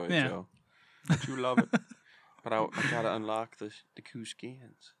don't enjoy it, Yeah. Joe. But you love it. But I gotta unlock the cool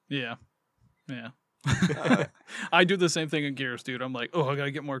skins. Yeah. Yeah. Uh, I do the same thing in Gears, dude. I'm like, oh, I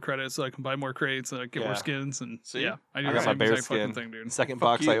gotta get more credits so I can buy more crates and get Yeah. more skins. And See? yeah, I do I the got my same bear exact fucking skin. thing, dude. Second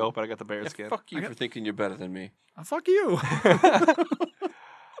Fuck box I you. open, I got the bear Yeah, skin. fuck you for thinking you're better than me. Fuck you.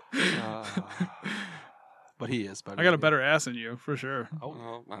 But he is better. I got a than you. better ass than you for sure. Oh.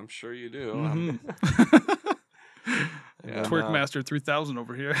 Well, I'm sure you do. Mhm. And Yeah. then, Twerk Master 3000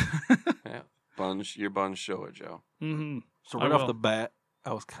 over here. Your buns show it, Joe. hmm So I right off will. the bat,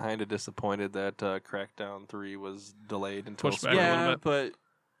 I was kind of disappointed that Crackdown 3 was delayed until Pushed back spring. a little Yeah, bit. but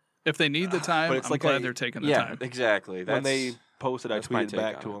If they need the time, But it's I'm like glad they're taking the time. exactly. When they posted, I that's my tweeted take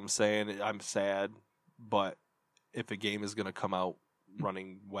back on to it. them saying, I'm sad, but if a game is going to come out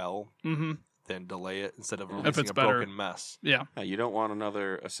running well, hmm then delay it instead of If releasing it's a better. broken mess. Yeah. you don't want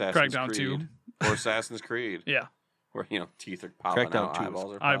another Assassin's Crackdown Creed 2. or Assassin's Creed Yeah. where teeth are popping Crackdown out, 2 is-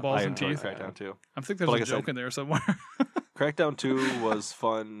 eyeballs are Eyeballs I and enjoyed teeth. Crackdown 2. I think there's But like a I said- joke in there somewhere. Crackdown 2 was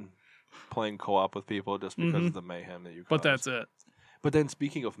fun playing co-op with people just because Mhm. of the mayhem that you caused. But that's it. But then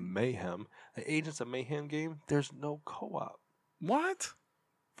speaking of mayhem, the Agents of Mayhem game, there's no co-op. What?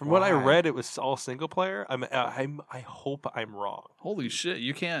 From what I Why? read, it was all single player. I hope I'm wrong. Holy shit.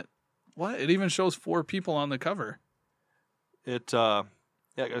 You can't. What? It even shows 4 people on the cover. It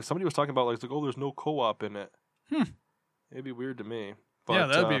somebody was talking about like oh, there's no co-op in it. It'd be weird to me. But, yeah,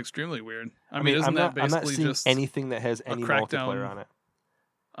 that'd be extremely weird. I mean, I'm isn't not, that I'm not basically seeing just anything that has any Crackdown- multiplayer on it.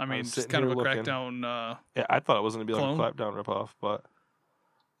 I mean, just sitting kind of a here looking. crackdown. Yeah, I thought it was going to be like Clone? a Clapdown ripoff, but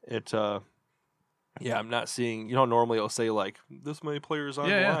it. Yeah, I'm not seeing. Normally it'll say like this many players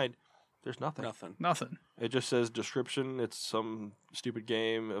online. Yeah. There's nothing. Nothing. It just says description. It's some stupid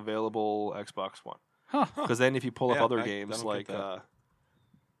game available Xbox One. Huh. Because then if you pull up Yeah, other I games don't like get that.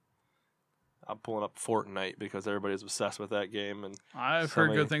 I'm pulling up Fortnite because everybody's obsessed with that game, and I've So heard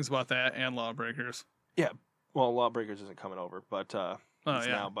many- good things about that and Lawbreakers. well, Lawbreakers isn't coming over, but Oh, it's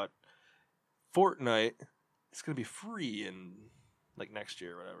yeah. now. But Fortnite, it's going to be free in like next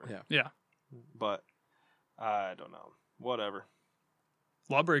year or whatever. Yeah. Yeah. But I don't know. Whatever.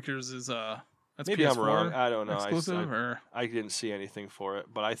 Lawbreakers is that's Maybe PS4 I'm wrong. I don't know. exclusive or I didn't see anything for it,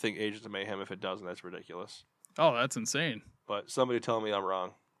 but I think Agents of Mayhem, if it doesn't, that's ridiculous. oh, that's insane. But somebody tell me I'm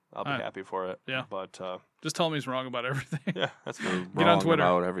wrong. I'll be Alright. happy for it. Yeah. But Just tell me he's wrong about everything. yeah, that's Get on Wrong Twitter.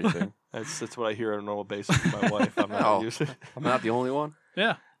 about everything. that's what I hear on a normal basis from my wife. I'm not Oh. used to it. I'm not the only one.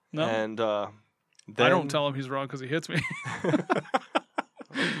 Yeah. No, And I don't tell him he's wrong because he hits me.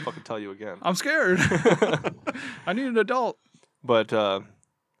 I'll fucking tell you again. I'm scared. I need an adult. But I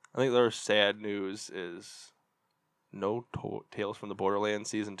think their sad news is no Tales from the Borderlands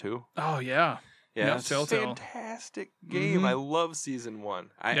Season 2. Oh yeah. Yeah, Yeah, it's- Telltale. Fantastic game. Mhm. I love Season 1.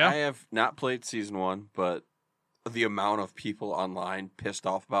 Yeah. I have not played season 1, but the amount of people online pissed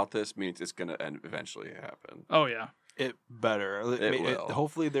off about this means it's going to eventually happen. Oh yeah. It better. It will.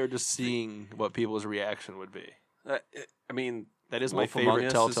 Hopefully they're just seeing what people's reaction would be. I mean, That is my Wolf Among favorite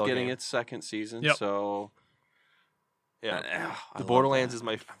Us Telltale is getting game. its second season, Yep. so Yeah. I The love Borderlands that. is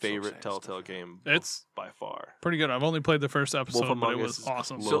my I'm so favorite excited. Telltale game It's by far. pretty good. I've only played the first episode, but Among it Us was is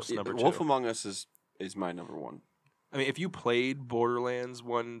awesome. close. So, number Wolf 2. Among Us is my number one. I mean, if you played Borderlands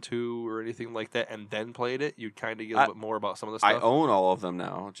 1, 2, or anything like that, and then played it, you'd kind of get a little bit more about some of the I stuff. own all of them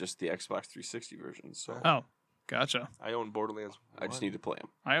now, just the Xbox 360 version. So Oh, gotcha. I own Borderlands 1. I just need to play them.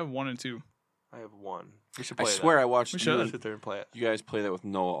 I have 1 and 2. I have 1. We should I play swear that. I watched We you, should. Sit there and play it. you guys play that with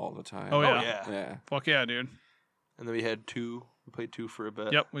Noah all the time. Oh, yeah. Yeah. Fuck yeah, dude. And then we had 2. We played 2 for a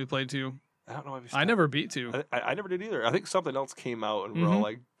bit. Yep, we played 2. I don't know if you I never beat 2. I never did either. I think something else came out, and we're all Mhm.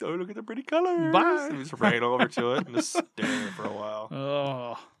 like, "Oh, look at the pretty colors!" Bye. And we just ran over to it and just staring at it for a while.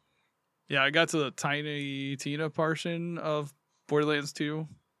 Oh. Yeah, I got to the Tiny Tina portion of Borderlands 2,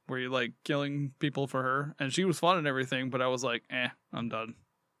 where you're like killing people for her, and she was fun and everything, but I was like, I'm done.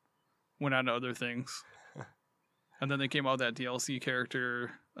 Went on to other things. And then they came out with that DLC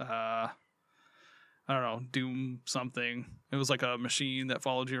character, I don't know, Doom something. It was like a machine that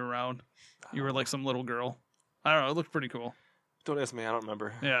followed you around. You were like some little girl. I don't know, it looked pretty cool. Don't ask me. I don't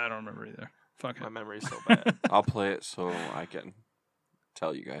remember. Yeah, I don't remember either. Fuck My it. memory's so bad. I'll play it so I can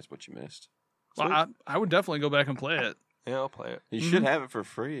tell you guys what you missed. Well, I would definitely go back and play it. Yeah, I'll play it. You should have it for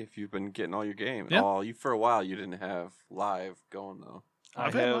free if you've been getting all your games. Yeah. Oh, for a while you didn't have live going though.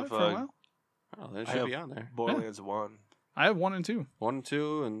 I've I had have mine for a while. Oh, then it I should have be on there. Borderlands 1. I have 1 and 2. 1 and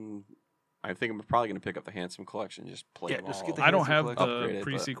 2, and I think I'm probably going to pick up the Handsome Collection. Just play Yeah, them just all. get the I don't Handsome have Collection. the Upgrade it, but-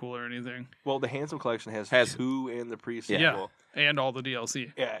 pre-sequel or anything. Well, the Handsome Collection has 2 and the pre-sequel. Yeah. And all the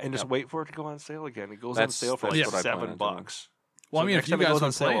DLC. Yeah, and just Yep. wait for it to go on sale again. It goes That's- on sale for like that's what I plan on $7. doing. Well, So I mean, next if you time it guys goes on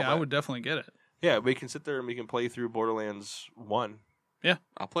would sale, play, I'll I buy it. would definitely get it. Yeah, we can sit there and we can play through Borderlands 1.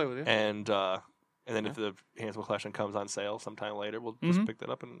 I'll play with you. And then if the Handsome Collection comes on sale sometime later, we'll just Mhm. pick that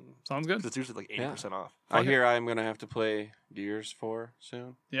up. And Sounds good. 'cause it's usually like 80% off. I Okay. hear I'm going to have to play Gears 4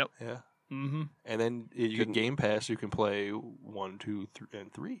 soon. Yeah. Mm-hmm. And then you get Couldn't- Game Pass, you can play 1, 2, 3,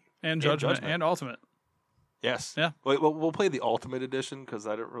 and 3. And Judgment Judgment. and Ultimate. Yes. Yeah. We'll play the Ultimate Edition because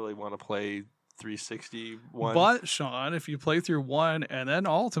I don't really want to play 360 one. But, Sean, if you play through 1 and then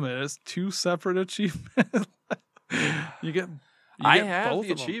Ultimate, it's 2 separate achievements. you get I get have both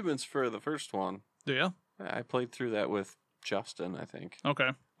the of them. achievements for the first one. Do you? I played through that with Justin, I think. Okay.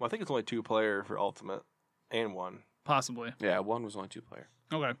 Well, I think it's only 2-player for Ultimate and 1. Possibly. Yeah, 1 was only 2-player.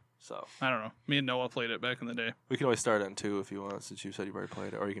 Okay. So I don't know. Me and Noah played it back in the day. we can always start on 2 if you want, since you said you've already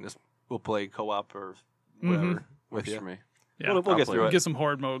played it, or you can we'll play co-op or Mhm. whatever with Works you. for me. Yeah. We'll I'll get play through it. it. Get some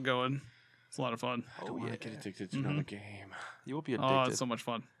horde mode going. It's a lot of fun. I don't want to get addicted to Mhm. another game. You won't be addicted. Oh, it's so much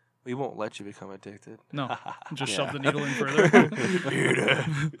fun. We won't let you become addicted. No. Just Yeah. shove the needle in further.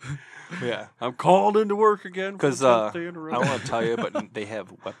 Yeah. I'm called into work again. for 'Cause, the 10th day in a row. I don't want to tell you, but they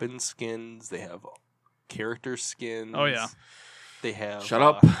have weapon skins. They have character skins. Oh, yeah. They have Shut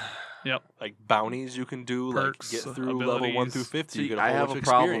up. Yep. like bounties you can do, Perks, like get through level 1 through abilities. 50. See, you get a I whole have bunch a of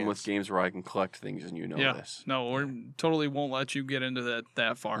problem experience. with games where I can collect things, and you know Yeah. this. No, we totally won't let you get into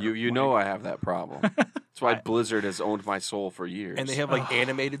that far. You know I have that problem. That's why Blizzard has owned my soul for years. And they have like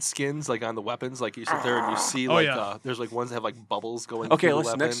animated skins, like on the weapons. Like you sit there and you see, Oh, like yeah. There's like ones that have like bubbles going. Okay, through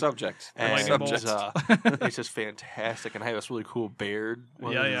let's the next weapon. subject. And Next Lightning subject. it's just fantastic. And I have this really cool beard,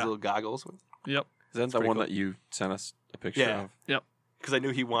 one Yeah, of these yeah. little goggles, Yep. Is that the pretty one cool. that you sent us a picture Yeah. of? because I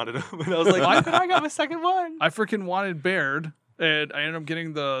knew he wanted them, and I was like, why could I got my second one? I freaking wanted Baird, and I ended up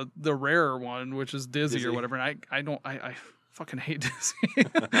getting the rarer one, which is Dizzy, Dizzy. or whatever. And I fucking hate Dizzy.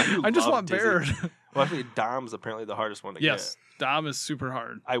 I just love want Dizzy. Baird. Well, actually, Dom's apparently the hardest one to Yes, get. Dom is super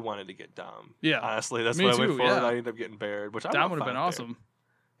hard. I wanted to get Dom. Yeah. Honestly, that's Me why I went too, for it. yeah. I ended up getting Baird, which I Dom would would have been awesome.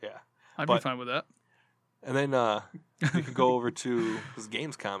 Yeah. I'd be But- fine with that. And then we can go over to because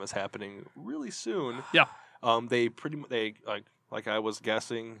Gamescom is happening really soon. Yeah. They like I was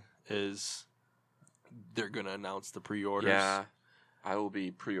guessing is they're gonna announce the pre-orders. Yeah. I will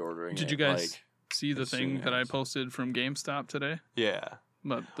be pre-ordering Did it, you guys like, see the as soon thing that I as- posted from GameStop today? Yeah.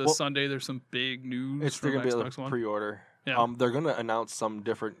 But this Well, Sunday, there's some big news It's from they're gonna be able Xbox to One. pre-order. Yeah. They're gonna announce some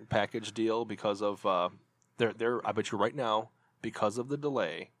different package deal because of they're I bet you right now because of the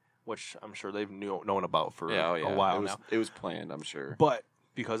delay, which I'm sure they've known about for Yeah, oh, yeah. a while it was, now. It was planned, I'm sure. But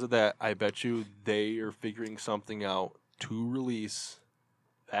because of that, I bet you they are figuring something out to release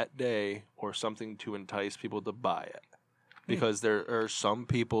that day or something to entice people to buy it. Because there are some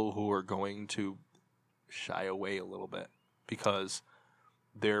people who are going to shy away a little bit because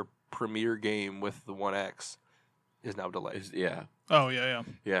their premier game with the One X is now delayed. Yeah. Oh yeah.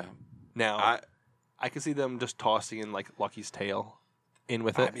 Yeah. Now, I can see them just tossing in like Lucky's Tale in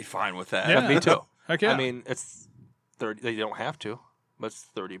with it. I'd be fine with that. Yeah. Me too. Heck yeah. I mean, it's 30. They don't have to, but it's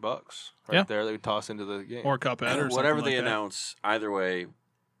 $30 right Yeah. there. They would toss into the game. or Cuphead or Whatever something they like that. announce, either way,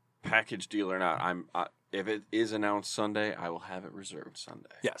 package deal or not, if it is announced Sunday, I will have it reserved Sunday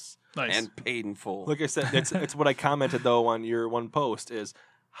Yes, Nice. and paid in full. like I said, it's what I commented though on your one post is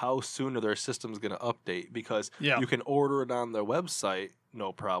how soon are their systems going to update because Yeah. you can order it on their website,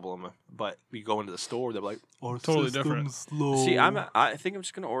 no problem, but we go into the store, they're like, "Our Totally system's different. slow." See, I think I'm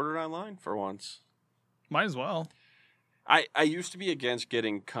just gonna order it online for once. Might as well. I used to be against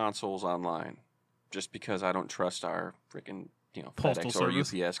getting consoles online, just because I don't trust our freaking Postal FedEx or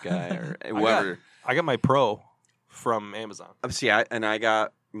service. UPS guy or whoever. I got my Pro from Amazon. See, I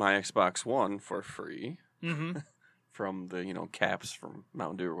got my Xbox One for free Mm-hmm. from the caps from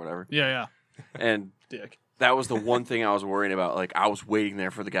Mountain Dew or whatever, Yeah. and Dick. that was the one thing I was worrying about. Like I was waiting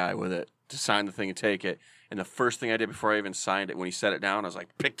there for the guy with it to sign the thing and take it. And the first thing I did before I even signed it, when he set it down, I was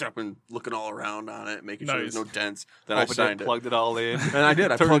like, picked up and looking all around on it, making sure there's no dents. Then I signed it. Plugged it all in. And I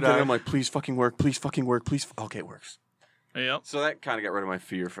did. I plugged it in. on. I'm like, please fucking work. Please fucking work. Please. Okay, it works. Yep. So that kind of got rid of my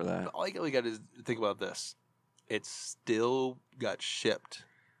fear for that. All you got to think about this. It still got shipped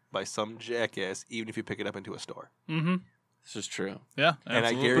by some jackass, even if you pick it up into a store. Mm-hmm. This is true. Yeah. And I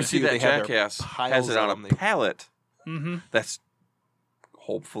absolutely. guarantee But see, you that they have their jackass piles has it on on a the- pallet Mm-hmm. that's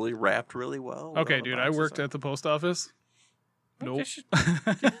hopefully wrapped really well. Okay, dude. I worked at the post office. Nope.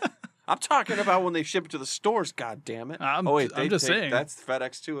 I'm talking about when they ship it to the stores. God damn it! I'm they just take- saying. that's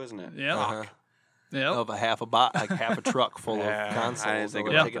FedEx too, isn't it? Yeah. Uh-huh. Yep. Of a half a truck full Yeah, of I consoles. didn't think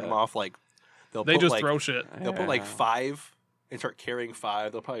They're about taking that. them off like they'll They put just like, throw shit. They'll put like Yeah. 5 and start carrying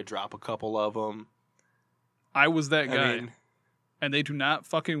 5. They'll probably drop a couple of them. I was that guy. I mean, And they do not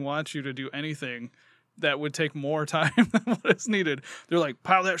fucking want you to do anything that would take more time than what is needed. They're like,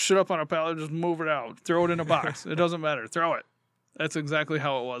 pile that shit up on a pallet, just move it out, throw it in a box. It doesn't matter, throw it. That's exactly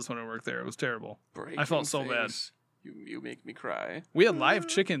how it was when I worked there. It was terrible. I felt so bad. You make me cry. We had live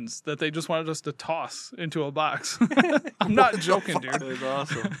chickens that they just wanted us to toss into a box. I'm not joking, dude. it was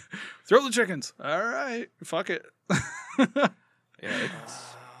awesome. Throw the chickens. All right, fuck it. Yeah, it's,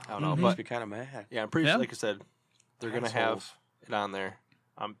 I don't know, Makes but me kind of mad. yeah, I'm pretty Yeah. sure, like I said, they're gonna have Assholes. it on there.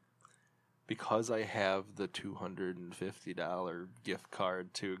 Because I have the $250 gift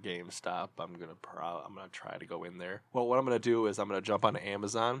card to GameStop, I'm gonna try to go in there. Well, what I'm gonna do is I'm gonna jump on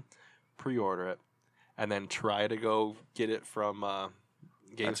Amazon, pre-order it, and then try to go get it from That's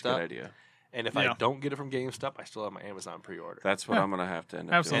a good GameStop. idea. And if Yeah. I don't get it from GameStop, I still have my Amazon pre-order. That's what Yeah. I'm gonna have to end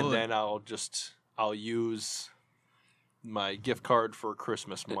up Absolutely. And then I'll use my gift card for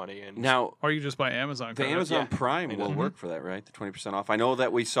Christmas money. And doing. Now, Or you just buy Amazon the credits. Amazon Yeah. Prime I will know. work for that, right? The 20% off. I know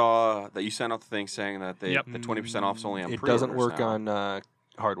that we saw that you sent out the thing saying that Yep. the 20% off is only on it pre-orders doesn't work now. on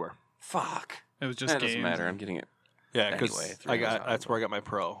hardware. Fuck. It was just That doesn't games. matter. I'm getting it. Yeah, because Anyway, through Amazon. that's where I got my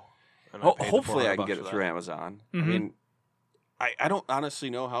Pro. And I paid the Hopefully, I can $400 get for it that. through Amazon. I Mhm. mean, I don't honestly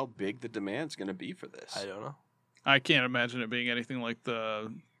know how big the demand's going to be for this. I don't know. I can't imagine it being anything like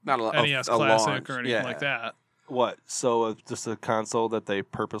the Not a, NES a Classic launch. or anything Yeah. like that. What? So it's just a console that they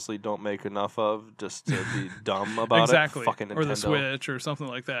purposely don't make enough of just to be dumb about Exactly. it? Fucking Nintendo. Or the Switch or something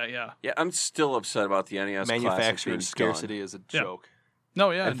like that, yeah. Yeah, I'm still upset about the NES Classic Manufacturing being scarcity is a Yeah. joke. No,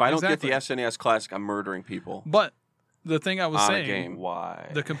 yeah. done. If I don't exactly. get the SNES Classic, I'm murdering people. But the thing I was On a saying, game.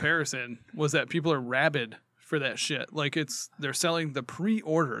 Why? the comparison was that people are rabid for that shit. Like they're selling the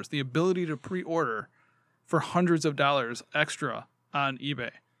pre-orders, the ability to pre-order for hundreds of dollars extra on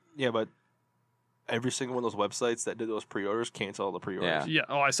eBay. Yeah, but every single one of those websites that did those pre-orders cancel all the pre-orders. Yeah.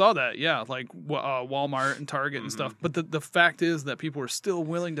 Oh, I saw that. Yeah, like Walmart and Target and stuff. But the fact is that people are still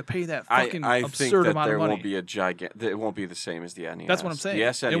willing to pay that fucking I think absurd that amount there of money. won't be a gigantic. It won't be the same as the NES. That's what I'm saying. The It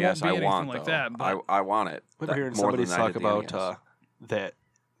SNES won't be I anything want like though. that, but- I want it. I remember hearing more somebody than I talk did the about NES. that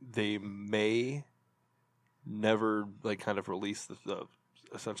they may never like kind of release the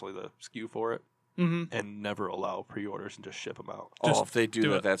essentially the SKU for it hmm and never allow pre-orders and just ship them out. Just If they do do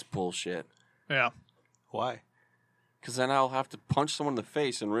that, it. that's bullshit. Yeah. Why? Because then I'll have to punch someone in the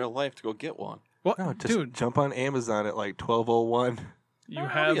face in real life to go get one. Well, No, just dude, jump on Amazon at like 12:01. you I'll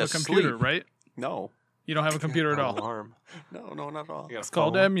have be a computer, asleep. right? No, You don't have a computer at all. Alarm. no, not at all. You got a It's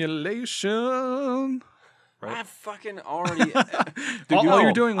called phone, emulation. right? I fucking already. All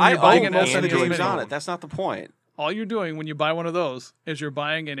you're doing when I you're buying own an most of the Android games on phone. it. That's not the point. All you're doing when you buy one of those is you're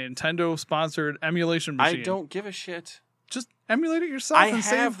buying a Nintendo-sponsored emulation machine. I don't give a shit. Just emulate it yourself I and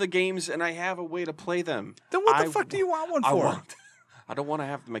have save. the games and I have a way to play them. Then what the I- fuck do you want one I for? want. I don't want to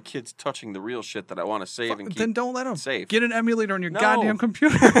have my kids touching the real shit that I want to save and keep. Then don't let them. safe. Get an emulator on your No. goddamn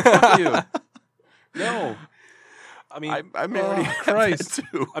computer. Fuck you. No, I mean, I may already have that Christ.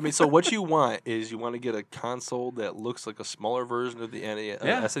 too. I mean, so what you want is you want to get a console that looks like a smaller version of the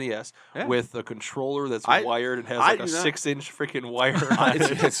Yeah. SNES Yeah. with a controller that's I- wired and has I like a do not- 6-inch freaking wire on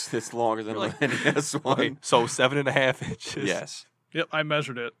it. it's longer than Like- the NES one. Okay, so 7.5 inches. Yes, Yep, I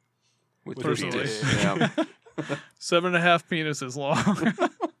measured it. with Personally. penis. Yeah. 7.5 penises long.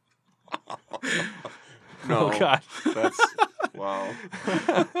 No, Oh God. that's wow.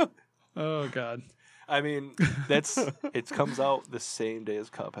 Oh God. I mean, it comes out the same day as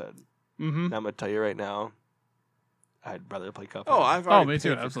Cuphead. Mm-hmm. And I'm gonna tell you right now, I'd rather play Cuphead. Oh, I've Oh, already me too,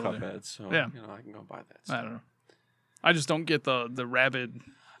 paid for absolutely. Cuphead, so Yeah. I can go buy that. I stuff. don't know. I just don't get the rabid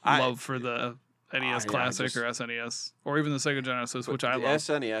love for the NES I Classic just- or SNES or even the Sega Genesis, which I the love.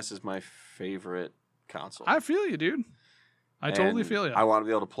 SNES is my favorite console. I feel you, dude. I totally And feel you. I want to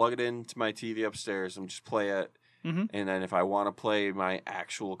be able to plug it into my TV upstairs and just play it. Mhm. And then if I want to play my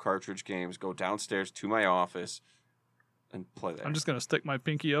actual cartridge games, go downstairs to my office and play there. I'm just gonna stick my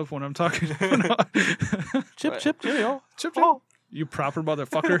pinky up when I'm talking. Chip, chip, cheerio. Chip, chip. Oh. You proper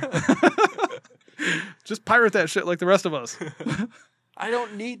motherfucker. Just pirate that shit like the rest of us. I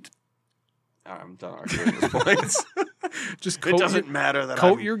don't need. I'm done arguing this point. Just It doesn't matter that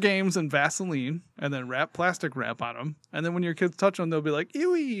coat I'm... your games in Vaseline and then wrap plastic wrap on them. And then when your kids touch them, they'll be like,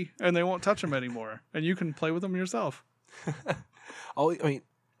 ewy, and they won't touch them anymore. And you can play with them yourself. I mean,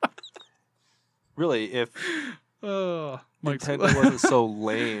 really, if Mike's Nintendo wasn't so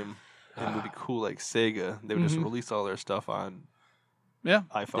lame and would be cool like Sega, they would just release all their stuff on yeah.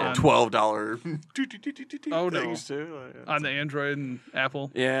 iPhone. $12 Oh, no. things too. On the Android and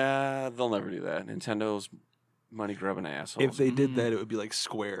Apple. Yeah, they'll never do that. Nintendo's money grubbing assholes. If they did that, it would be like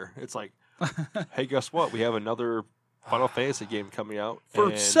Square. It's like, hey, guess what? We have another Final Fantasy game coming out for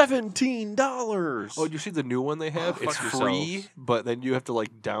and- $17. Oh, you see the new one they have? Oh, It's fuck free, yourselves. but then you have to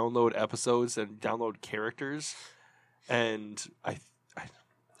like download episodes and download characters. And I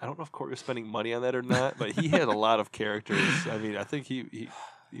don't know if Corey was spending money on that or not, but he had a lot of characters. I mean, I think he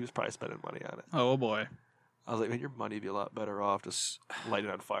was probably spending money on it. Oh, boy. I was like, man, your money would be a lot better off just light it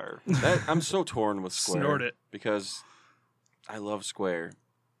on fire. I'm so torn with Square. Snort it. Because I love Square.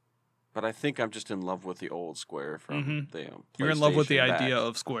 But I think I'm just in love with the old Square from the You're in love with the PlayStation idea back.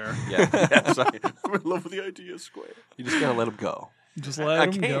 of Square. Yeah, yes, I'm in love with the idea of Square. You just gotta let him go. Just I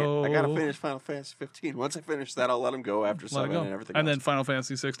let them can't. go. I gotta finish Final Fantasy 15. Once I finish that, I'll let him go after Let it 7 go. and everything And else. then Final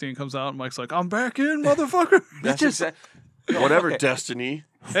Fantasy 16 comes out, and Mike's like, I'm back in, motherfucker. That's just- whatever, okay. Destiny.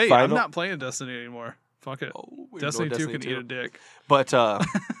 Hey, I'm Final- not playing Destiny anymore. Fuck it. Oh, we Destiny know 2 can 2. eat a dick. But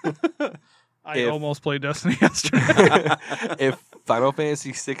I If- almost played Destiny yesterday. if Final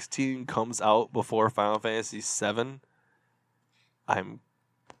Fantasy 16 comes out before Final Fantasy 7, I'm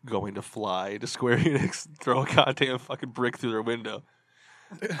going to fly to Square Enix, throw a goddamn fucking brick through their window.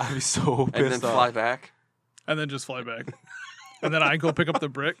 I'd be so pissed And then off. fly back. And then just fly back. And then I go pick up the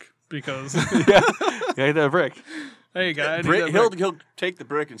brick because, Yeah, get that brick. hey, guy, I need Brick, that he'll, brick. he'll take the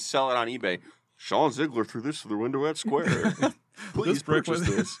brick and sell it on eBay. Sean Ziegler threw this through the window at Square. Please This brick purchase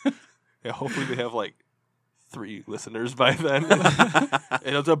was- this. Yeah, hopefully they have like 3 listeners by then. And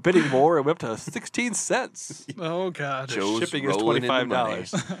ends up bidding more and went up to 16 cents. Oh, God. Joe's Shipping is rolling in the money.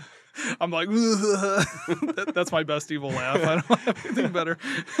 $25. I'm like, that's my best evil laugh. I don't have anything better.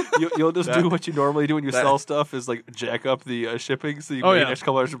 You'll just do what you normally do when you sell stuff is like jack up the shipping so you Oh, make yeah. an extra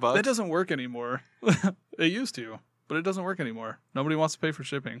couple extra bucks. That doesn't work anymore. It used to, but it doesn't work anymore. Nobody wants to pay for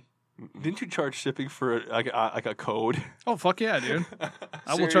shipping. Didn't you charge shipping for like a code? Oh, fuck yeah, dude.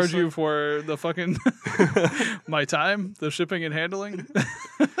 I will charge you for the fucking my time, the shipping and handling,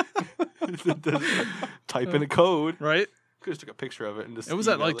 Type in a code. right? Could just took a picture of it and just. It was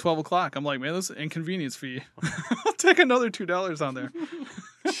at emailed like 12 o'clock. I'm like, man, this is an inconvenience fee. I'll take another $2 on there.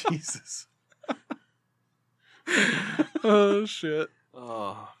 Jesus. Oh, shit.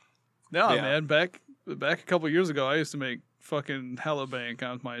 Oh, No, Yeah. man, back a couple years ago, I used to make fucking hella bank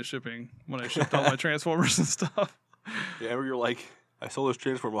on my shipping when I shipped all my Transformers and stuff. yeah. Remember you're like, I sold this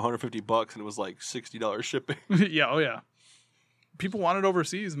transformer for $150 and it was like $60 shipping. Yeah, oh yeah. People want it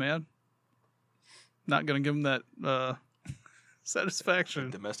overseas, man. Not gonna give them that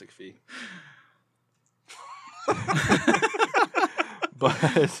satisfaction. Domestic fee.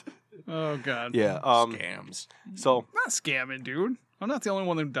 But Oh god. yeah, Scams. so I'm not scamming, dude. I'm not the only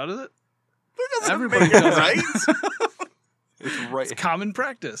one that does it. Doesn't Everybody make it does it. right. it's right. It's common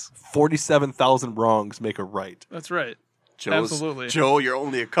practice. 47,000 wrongs make a right. That's right. Joe's- Absolutely. Joe, you're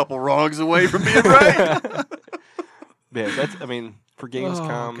only a couple wrongs away from being right. Man, that's I mean for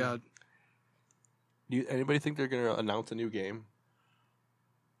Gamescom. Oh god. Anybody think they're gonna announce a new game?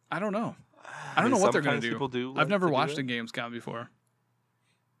 I don't know. I don't know what they're gonna sometimes do. People do. I've never watched it. a Gamescom before.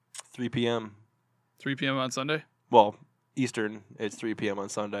 3 p.m. 3 p.m. on Sunday. Well, Eastern. It's 3 p.m. on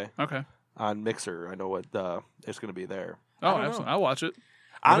Sunday Okay. on Mixer. I know what it's going to be there. Oh, don't know. absolutely. I'll watch it.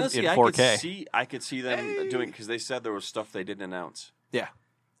 Honestly, in I 4K. could see them doing it because they said there was stuff they didn't announce. Yeah,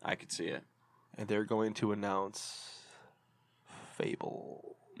 I could see it. and they're going to announce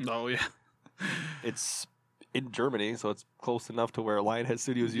Fable. Oh yeah. It's in Germany, so it's close enough to where Lionhead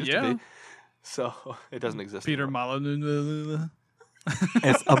Studios used Yeah. to be. So it doesn't exist. Peter anymore. Molyneux.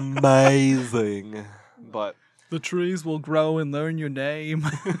 It's amazing, but The trees will grow and learn your name.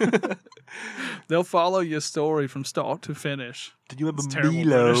 They'll follow your story from start to finish. did you It's remember terrible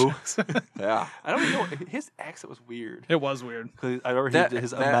Milo? British. Yeah. I don't know. His accent was weird. It was weird. Cause I remember That, he did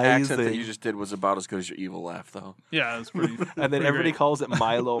his that amazing. accent that you just did was about as good as your evil laugh, though. Yeah, it was pretty. And then pretty everybody great. calls it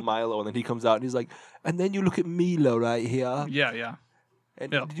Milo, Milo, and then he comes out and he's like, and then you look at Milo right here. Yeah, yeah.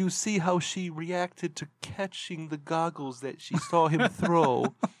 And Yeah. did you see how she reacted to catching the goggles that she saw him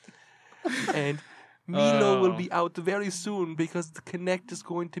throw? And Milo will Oh. be out very soon because the Kinect is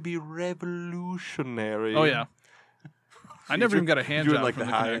going to be revolutionary. Oh yeah. I never even got a hand Doing job like from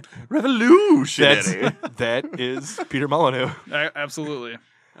the the high Kinect. revolutionary. That is Peter Molyneux. Absolutely.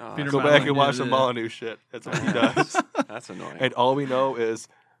 Oh, Peter Go Molyneux back and watch did some it. Molyneux shit. That's what he does. that's annoying. And all we know is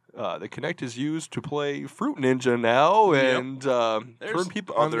the Kinect is used to play Fruit Ninja now Yep. and There's turn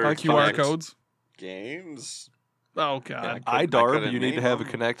people on other the QR Kinect codes. Games. Oh I god. couldn't iDarb, you need to name have a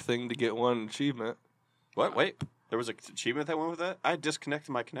them. Kinect thing to get one achievement. What? Wait. There was an achievement that went with that? I disconnected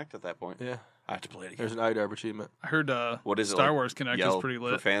my Kinect at that point. Yeah, I have to play it again. there's an iDarb achievement. I heard What is it? Star like, Wars Kinect is yell pretty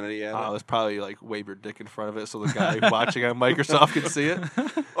lit. profanity at it? It's probably like wave your dick in front of it so the guy watching on Microsoft can see it.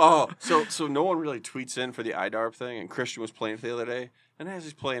 Oh, so no one really tweets in for the iDarb thing, and Christian was playing it the other day, and as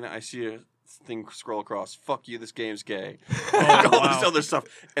he's playing it, I see a thing scroll across, "Fuck you, this game's gay," Oh, all this wow. other stuff,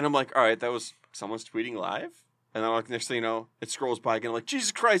 and I'm like, all right, that was someone's tweeting live, and then like next thing you know, it scrolls by again, I'm like,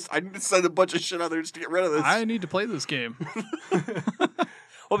 Jesus Christ, I need to send a bunch of shit out there just to get rid of this. I need to play this game.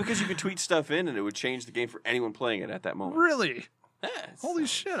 Well, because you could tweet stuff in, and it would change the game for anyone playing it at that moment. Really? Yeah, it's- Holy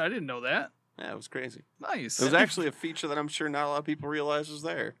shit! I didn't know that. Yeah, it was crazy. Nice. It was actually a feature that I'm sure not a lot of people realize was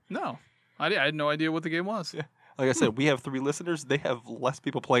there. No, I had no idea what the game was. Yeah. Like I said, we have 3 listeners. They have less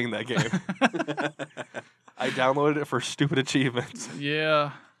people playing that game. I downloaded it for stupid achievements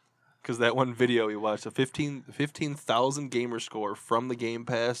Yeah. because that one video we watched, a 15,000 gamer score from the Game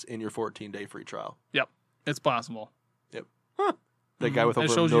Pass in your 14-day free trial. It's possible. That guy with It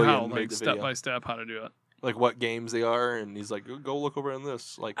over a shows you million how, made like, the step video. by step, how to do it. Like what games they are, and he's like, go look over on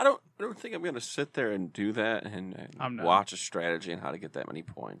this. Like, I don't think I'm gonna sit there and do that and I'm not. watch a strategy on how to get that many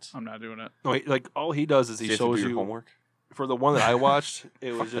points. I'm not doing it. no, like all he does is he So you have to do shows your you homework. for the one that I watched.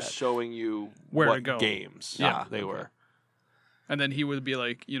 It was Fuck just that. showing you Where what to go. games Yeah. they Okay. were. And then he would be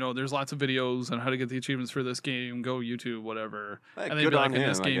like, there's lots of videos on how to get the achievements for this game. Go YouTube, whatever. Hey, And they'd good be like, on in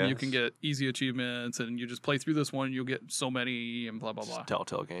this him, I game, you can guess. get easy achievements, and you just play through this one, you'll get so many, and blah blah blah. Just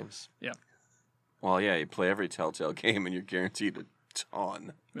Telltale games. Well, yeah, you play every Telltale game and you're guaranteed a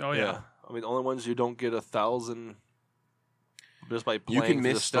ton. Oh yeah. I mean, the only ones you don't get 1,000 just by You playing can through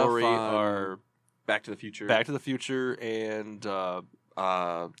miss the stuff story on are Back to the Future. Back to the Future and Wolf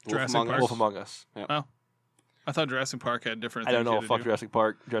Jurassic Among Park. Us. Wolf Among Us. I thought Jurassic Park had different. I don't things you know. had to Fuck do. Jurassic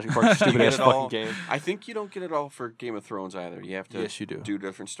Park. Jurassic Park's a stupid get ass it fucking all. game. I think you don't get it all for Game of Thrones either. You have to Yes, you do. do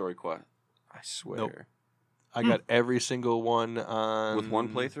different story quests. I swear. Nope. I got every single one on With one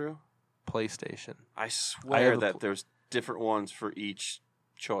playthrough? PlayStation. I have swear a that there's different ones for each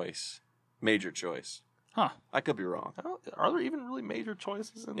choice. Major choice. Huh. I could be wrong. Are there even really major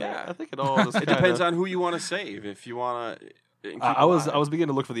choices in Yeah. that? I think it all just It depends on who you want to save. If you want to. I was beginning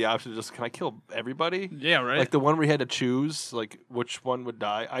to look for the option. Just can I kill everybody? Yeah, right. Like the one where you had to choose like which one would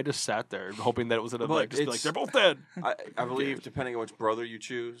die. I just sat there hoping that it was gonna But like just be like it's- they're both dead. I believe depending on which brother you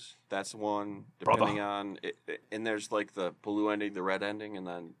choose, that's one. Brother. Depending on and there's like the blue ending, the red ending, and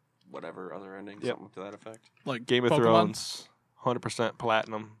then whatever other ending, Yep. something to that effect. like Game of Pokemon. Thrones, 100%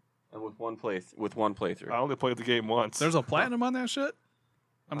 platinum. And with one playthrough. I only played the game once. There's a platinum on that shit.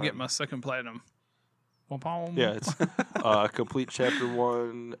 I'm getting my second platinum. Yeah, it's complete chapter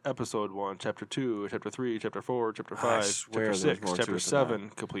 1, episode 1, chapter 2, chapter 3, chapter 4, chapter 5, swear chapter there's 6, more to chapter it than 7,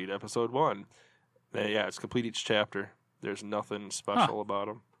 complete episode 1. Yeah, it's complete each chapter. There's nothing special about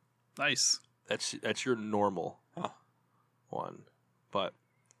them. Nice. That's your normal Huh. one. But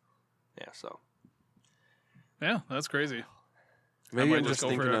yeah, so Yeah, that's crazy. Maybe might I'm just just go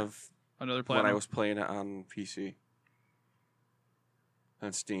thinking for of Another when platinum. I was playing it on PC.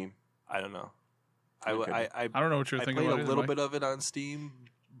 On Steam. I don't know. Okay. I I don't know what you're I thinking played about. a either, little Mike. bit of it on Steam,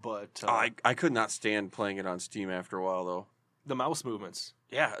 but I could not stand playing it on Steam after a while though. the mouse movements,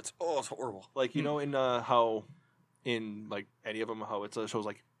 Yeah, it's horrible. like you know, in how in like any of them, how it shows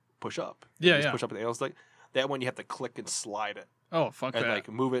like push up, Yeah, You just yeah. push up and the arrows like that one. You have to click and slide it Oh, fuck and that. like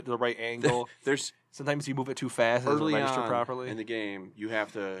move it to the right angle. There's Sometimes you move it too fast, it doesn't early register on properly. in the game, you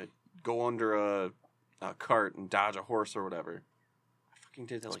have to go under a cart and dodge a horse or whatever. I fucking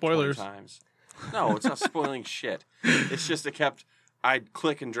did that like Spoilers. 20 times. No, it's not spoiling shit. It's just it kept. I'd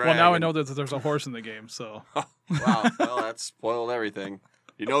click and drag. Well, now I and- know that there's a horse in the game, so. Wow, well, that spoiled everything.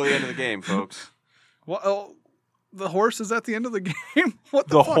 You know the end of the game, folks. Well, the horse is at the end of the game? What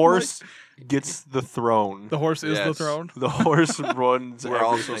The fuck, horse gets the throne. Mike? The horse is the Yes. throne? The horse runs We're everything.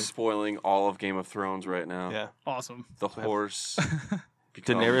 also spoiling all of Game of Thrones right now. Yeah, Awesome. The horse. Daenerys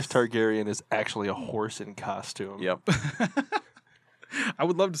becomes- Targaryen is actually a horse in costume. Yep. I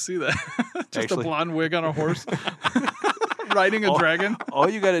would love to see that. Just Actually- a blonde wig on a horse riding a Oh. dragon. All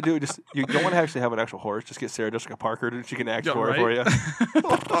you got to do is you don't want to actually have an actual horse. Just get Sarah Jessica Parker and she can act Yeah, for it for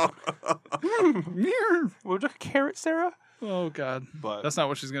right? you. Meow. Would you like a carrot, Sarah? Oh, God. But That's not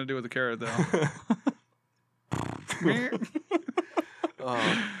what she's going to do with the carrot, though.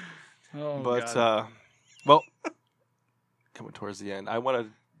 Oh, But God. well, coming towards the end, I want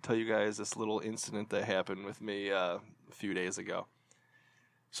to tell you guys this little incident that happened with me a few days ago.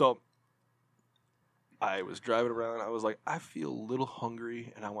 So I was driving around. I was like, I feel a little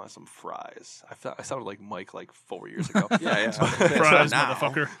hungry and I want some fries. I sounded like Mike like 4 years ago. Yeah. Fries, Now.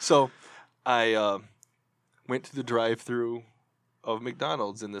 motherfucker. So I went to the drive-through of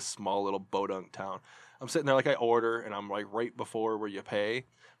McDonald's in this small little podunk town. I'm sitting there like I order, and I'm like right before where you pay,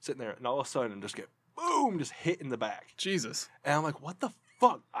 sitting there, and all of a sudden just get boom, just hit in the back. Jesus. And I'm like, what the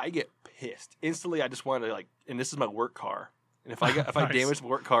fuck? I get pissed. Instantly, I just wanted to, like, and this is my work car. And if I Nice. damage my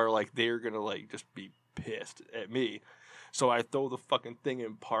work car, like, they're going to, like, just be pissed at me. So I throw the fucking thing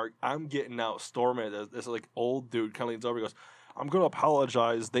in park. I'm getting out, storming it. This, like, old dude kind of leans over and goes, I'm going to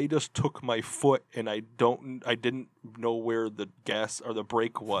apologize. They just took my foot, and I didn't know where the gas or the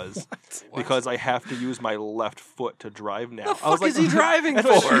brake was because I have to use my left foot to drive now. The I was fuck like, is he driving That's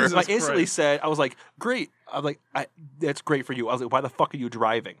what for? Jesus I instantly Christ. said, I was like, great. I'm like, that's great for you. I was like, why the fuck are you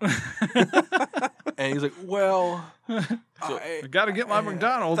driving? And he's like, well, I got to get my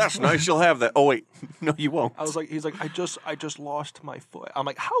McDonald's. That's nice. You'll have that. Oh wait, no, you won't. he's like, I just lost my foot. I'm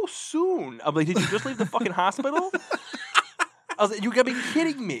like, how soon? I'm like, did you just leave the fucking hospital? I was like, you gotta be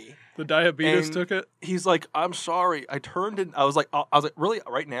kidding me. The diabetes And took it. He's like, I'm sorry. I turned and I was like, really?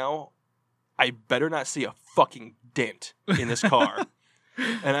 Right now, I better not see a fucking dent in this car.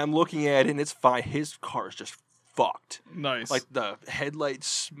 And I'm looking at it, and it's fine. His car is just fucked. Nice. Like the headlights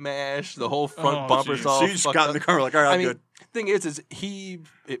smashed, the whole front Oh, bumper's geez. all So you just fucked got in up. the car like, all right, I'm I mean, good. thing is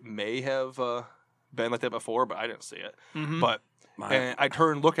it may have been like that before, but I didn't see it. Mhm. But and I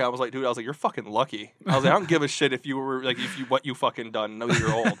turned and looked at him, I was like, dude, you're fucking lucky. I was like, I don't give a shit if you were like what you fucking done. No,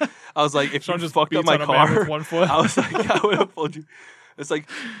 you're old. I was like, if Sean you just fucked up beats my on a man car, with one foot. I was like, I would have pulled you. It's like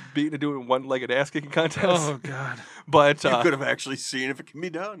beating a dude in one-legged ass-kicking contest. Oh, God. But You could have actually seen if it can be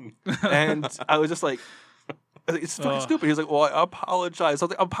done. and I was just like, it's fucking stupid. He's like, well, I apologize. I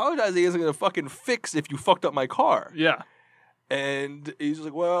was like, apologizing isn't going to fucking fix if you fucked up my car. Yeah. And he's just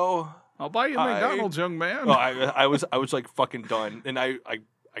like, well, I'll buy you I- McDonald's, young man. well, I was like fucking done. And I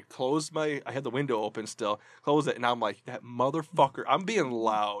closed I had the window open still, closed it, and I'm like, that motherfucker, I'm being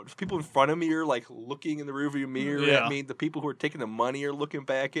loud. People in front of me are like looking in the rearview mirror Yeah. at me. The people who are taking the money are looking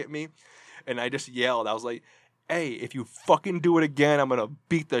back at me. And I just yelled. I was like, hey, if you fucking do it again, I'm going to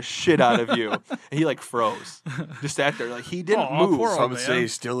beat the shit out of you. And he like froze. Just sat there. Like he didn't Aw, move. poor old Some man. say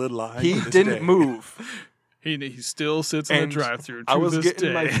he's still alive. He to this didn't day. move. He still sits in the And drive-thru. I was this getting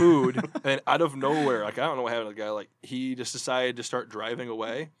day. my food, and out of nowhere, like I don't know what happened to the guy. Like he just decided to start driving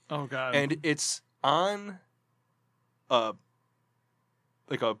away, Oh, God. and it's on,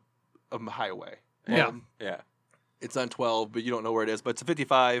 like a highway. Yeah. Yeah. It's on 12, but you don't know where it is. But it's a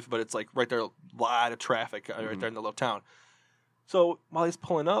 55, but it's like right there, a lot of traffic right Mhm. there in the little town. So while he's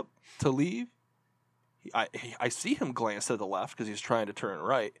pulling up to leave, I see him glance to the left because he's trying to turn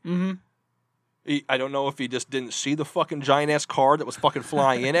right. Mm-hmm. I don't know if he just didn't see the fucking giant ass car that was fucking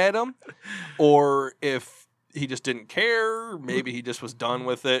flying in at him, or if he just didn't care. Maybe he just was done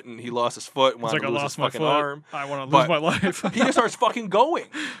with it and he lost his foot and It's wanted like I to lose lost his my fucking foot. arm. I want to But- lose my life. He just starts fucking going,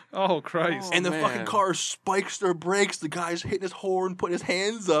 Oh, Christ. and the man. fucking car spikes their brakes. The guy's hitting his horn, putting his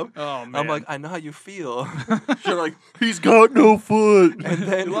hands up. Oh, man. I'm like, I know how you feel. You're like, he's got no foot. And he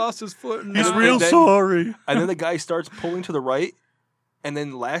then lost his foot. And He's now- real then- sorry. And then the guy starts pulling to the right, and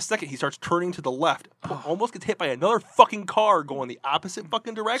then last second he starts turning to the left. Almost gets hit by another fucking car going the opposite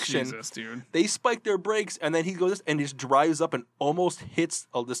fucking direction. Jesus, dude. They spike their brakes, and then he goes and just drives up and almost hits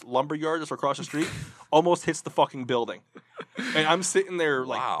this lumber yard that's across the street. Almost hits the fucking building. And I'm sitting there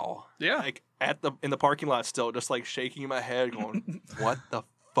like, Wow. Yeah. like in the parking lot still, just like shaking my head, going, "What the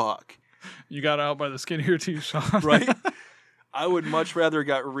fuck?" You got out by the skin of your teeth, Sean. Right? I would much rather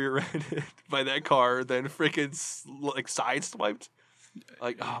got rear-ended by that car than freaking like sideswiped.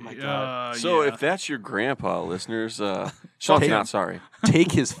 Like, oh my god! So yeah. if that's your grandpa, listeners, Sean's Take not him. sorry.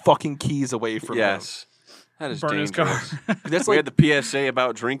 Take his fucking keys away from Yes. That is Burn his dangerous. car. him. That's We like, had the PSA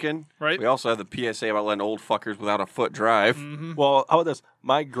about drinking. Right. We also have the PSA about letting old fuckers without a foot drive. Mhm. well, how about this?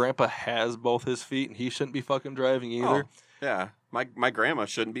 My grandpa has both his feet, and he shouldn't be fucking driving either. Oh, yeah. My grandma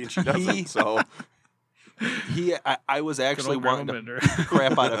shouldn't be, and she doesn't. So I was Good actually old wanting Grandma to Bender. beat the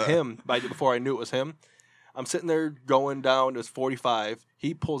crap out of him before I knew it was him. I'm sitting there going down. It was 45.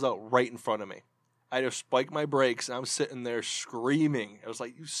 He pulls out right in front of me. I just spike my brakes, and I'm sitting there screaming. I was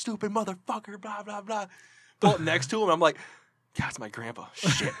like, "You stupid motherfucker!" Blah blah blah. Pull up next to him. I'm like, "God, it's my grandpa."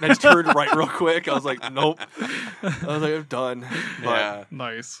 Shit. And I just turned right real quick. I was like, "Nope." I was like, "I'm done." But yeah.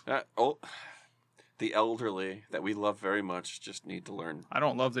 Nice. Oh, the elderly that we love very much just need to learn. I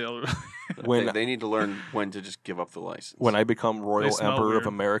don't love the elder. When They need to learn when to just give up the license. when I become Royal smell Emperor weird. of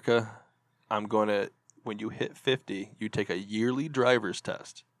America, I'm going to, when you hit 50, you take a yearly driver's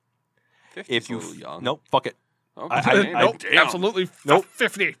test. 50 If is you a little young. Nope, fuck it. Okay. Nope, Damn. absolutely. Nope.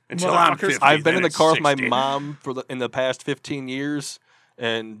 50. Until I'm motherfuckers. 50. I've been then in the it's car with my 60. mom in the past 15 years,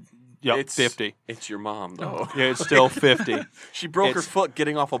 and It's 50. It's your mom though. Yeah, it's still 50. She broke her It's- foot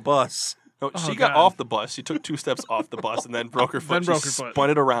getting off a bus. No, Oh, she got God. off the bus. She took 2 steps off the bus and then broke her foot. Then broke She her foot.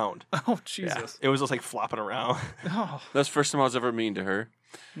 spun it around. Oh, Jesus. It was just like flopping around. Oh, That's the first time I was ever mean to her.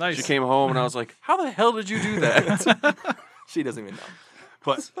 nice. She came home and I was like, "How the hell did you do that?" She doesn't even know.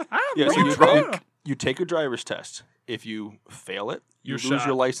 But I'm yeah, so really you, drunk. you take a driver's test. If you fail it, you You're lose shot.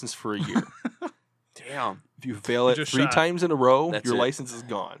 your license for a year. Damn, If you fail it You're just 3 shot. times in a row, That's your it. license is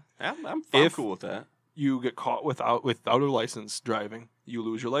gone. I'm If- cool with that. You get caught without a license driving, you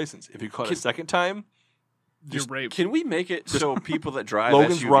lose your license. If you caught a second time, You're raped. Can we make it so people that drive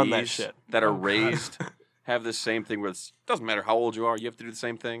Logan's SUVs run that shit. that are Oh, God. raised have the same thing where it doesn't matter how old you are, you have to do the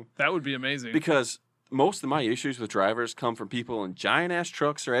same thing? That would be amazing. Because most of my issues with drivers come from people in giant ass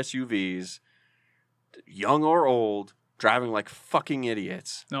trucks or SUVs, young or old, driving like fucking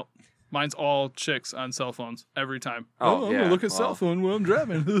idiots. Nope. Mine's all chicks on cell phones every time. Oh, I'm yeah, gonna look at well. cell phone while I'm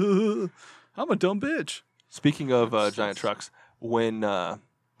driving. I'm a dumb bitch. speaking of giant trucks, when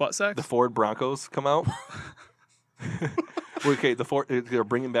Butt sex? the Ford Broncos come out, okay, they're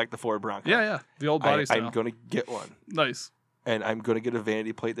bringing back the Ford Bronco. Yeah. The old body style. I'm going to get one, Nice. and I'm going to get a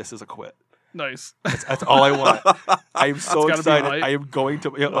vanity plate. This is a quit. Nice. That's all I want. I'm so It's gotta be excited. white. I am going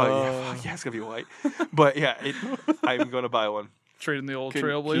to. Yeah, Uh. yeah, it's gonna be white. But yeah, I'm going to buy one. Trading the old Can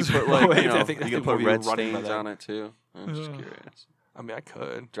you Trailblazer. put like, I you know, think you I can think put we'll be red running by stains that. on it too. I'm just Ugh. curious. I mean, I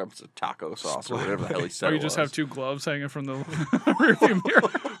could. Drop some taco sauce or whatever the hell he said. Or you it just was. have 2 gloves hanging from the rearview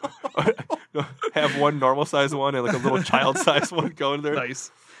mirror. Have one normal size one and like a little child size one going there. Nice.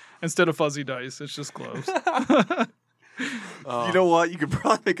 Instead of fuzzy dice, it's just gloves. You know what? You could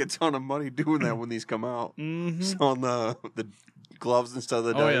probably make a ton of money doing that when these come out. Mhm. Selling the gloves instead of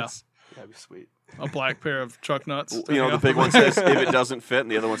the Oh, yeah. dice. That'd be sweet. A black pair of truck nuts. You know, the big one says if it doesn't fit,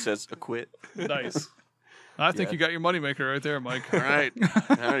 and the other one says acquit. Nice. I think Yeah. you got your moneymaker right there, Mike. All right,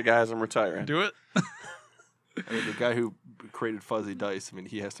 guys, I'm retiring. Do it. I mean, the guy who created fuzzy dice. I mean,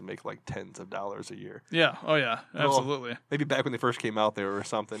 he has to make like tens of dollars a year. Yeah. Oh, yeah. Absolutely. Maybe back when they first came out, there or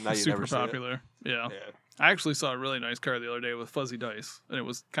something. Now you Super never see popular. Yeah. it. Yeah. I actually saw a really nice car the other day with fuzzy dice, and it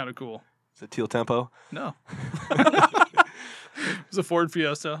was kind of cool. Is it Teal Tempo? No. It was a Ford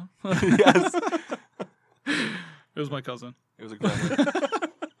Fiesta. Yes. It was my cousin. It was a good one.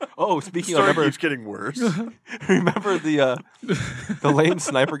 Oh, speaking Story of, remember, keeps getting worse. remember the lame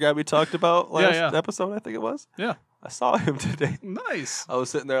sniper guy we talked about last Yeah. episode? I think it was. Yeah. I saw him today. Nice. I was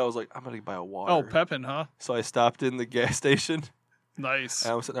sitting there. I was like, I'm gonna buy a water. Oh, Pepin, huh? So I stopped in the gas station. Nice.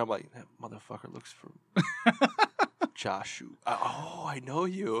 And I was sitting there. I'm like, that motherfucker looks from Joshua. Oh, I know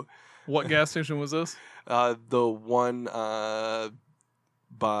you. What gas station was this? The one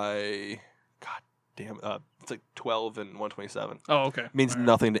by God damn. It's like 12 and 127. Oh, okay. Means All right.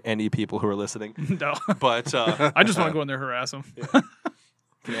 nothing to any people who are listening. No. But I just want to go in there harass him. can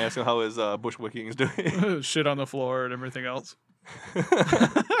you ask him how his bushwhacking is doing? Shit on the floor and everything else.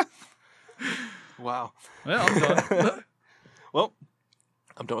 Wow. Yeah, I'm done. Well,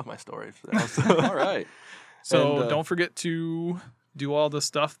 I'm done with my story. All right. So And, don't forget to do all the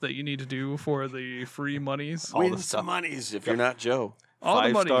stuff that you need to do for the free monies. All the Win stuff. some monies if you're not Joe. All the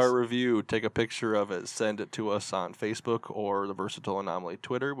 5-star monies. review. Take a picture of it. Send it to us on Facebook or the Versatile Anomaly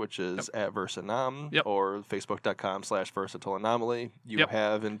Twitter, which is at Versanom, Yep. or Facebook.com/Versatile Anomaly. You Yep.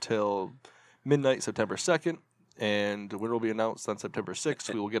 have until midnight, September 2nd, and the winner will be announced on September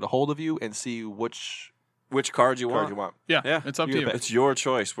 6th. We will get a hold of you and see which Which card you card want? you want. Yeah, Yeah, it's up you to get you. a It's your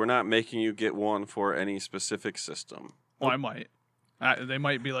choice. We're not making you get one for any specific system. Well, I might. They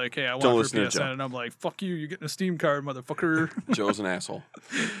might be like, hey, I Don't want for listen to PSN. Joe. And I'm like, fuck you. You're getting a Steam card, motherfucker. Joe's an asshole.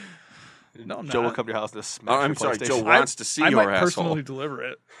 No, I'm Joe will not. come to your house and just smash Oh, I'm your sorry. PlayStation. Joe wants to see I your might asshole. personally deliver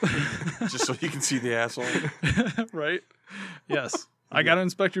it. Just so you can see the asshole. Right? Yes. I got to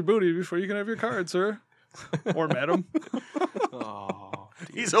inspect your booty before you can have your card, sir. Or madam. Oh,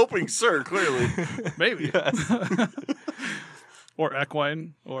 He's hoping, sir, clearly. Maybe. yes. Or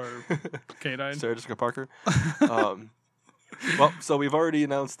equine. Or canine. Sarah Jessica Parker. Well, so we've already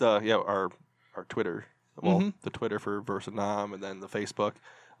announced, our Twitter. Well, Mhm. the Twitter for Versanom, and then the Facebook.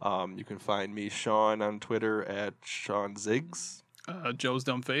 You can find me, Sean, on Twitter at Sean Ziggs. Joe's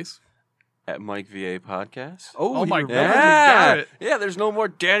dumb face. At Mike VA Podcast. Oh my you're God. right. got it. Yeah, there's no more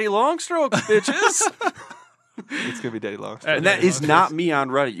Daddy Longstrokes, bitches. It's gonna be Daddy Long. At and that Daddy is Longstrokes. not me on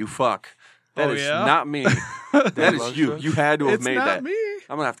Reddit, you fuck. That Oh, is yeah? not me. That is you. Longstrokes? You had to have It's made not that. me.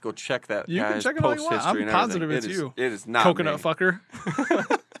 I'm gonna have to go check that You can guy's check it all you post want. history I'm and positive everything. it's you. It is not Coconut me. fucker.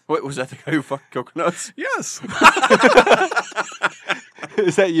 Wait, was that the guy who fucked coconuts? Yes.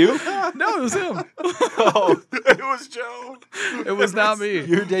 Is that you? No, it was him. Oh, It was Joe. It was not me.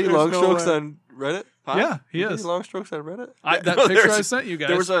 you're dating There's long no strokes way. on Reddit? Huh? Yeah, he You're is. dating long strokes on Reddit? That No, picture there's- I sent you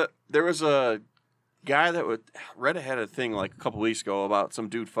guys. There was a guy that would Reddit had a thing like a couple weeks ago about some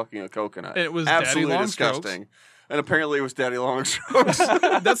dude fucking a coconut. And it was Daddy absolutely Longstrokes. disgusting. And apparently it was Daddy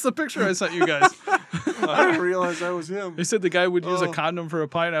Longstrokes. That's the picture I sent you guys. I didn't realize that was him. He said the guy would use a Oh. condom for a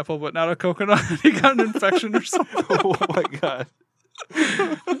pineapple, but not a coconut. He got an infection or something. Oh my god.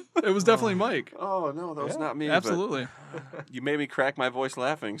 It was definitely Mike. Oh no, that was Yeah, not me. but Absolutely. You made me crack my voice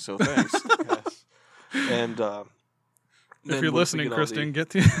laughing, so thanks. Yes. And If then you're once we listening, get all Kristen, the- get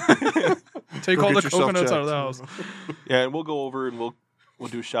the take Go all get the yourself coconuts out of checked. the house. Yeah, and we'll go over and we'll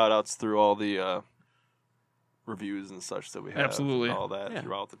do shout outs through all the reviews and such that we have. Absolutely. And all that Yeah.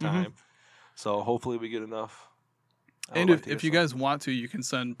 throughout the Mhm. time. So hopefully we get enough. I would And like if to hear you some. guys want to, you can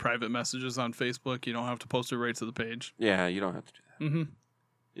send private messages on Facebook. You don't have to post it right to the page. Yeah, you don't have to do that. Mm-hmm.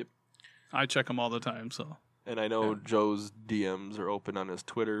 Yep. I check them all the time, so. And I know Yeah. Joe's DMs are open on his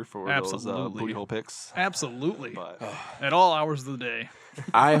Twitter for those Absolutely. booty hole pics. Absolutely. But At all hours of the day.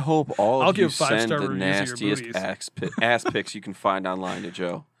 I hope all I'll of you give send 5-star the reviews of your nastiest booties. ass pics you can find online to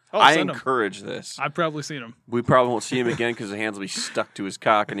Joe. Oh, I send 'em. encourage this. I've probably seen them. We probably won't see him again because his hands will be stuck to his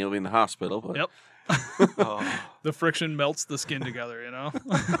cock and he'll be in the hospital. But Yep. oh, The friction melts the skin together, you know?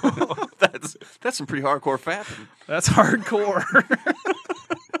 that's some pretty hardcore fapping. That's hardcore.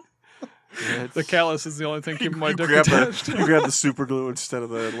 it's- The callus is the only thing keeping my dick grab attached. you grab the super glue instead of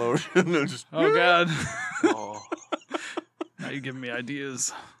the lotion and just Oh, God. oh. Now you're giving me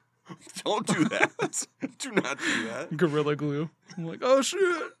ideas. don't do that. Do not do that. Gorilla glue. I'm like, oh,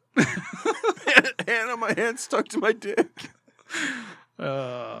 shit. Hand on my hand stuck to my dick.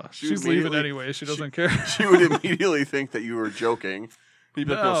 She She's leaving immediately- anyway. She doesn't care. She would immediately think that you were joking. You'd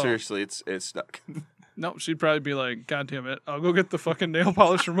be like, no, No. seriously, it's stuck. No, she'd probably be like, God damn it. I'll go get the fucking nail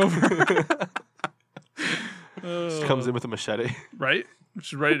polish remover. She comes in with a machete. Right?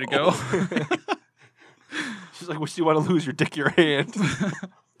 She's ready to go. She's like, "Which do you want to lose, your dick, or your hand?"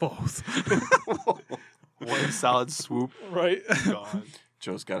 Both. One solid swoop. Right? Gone.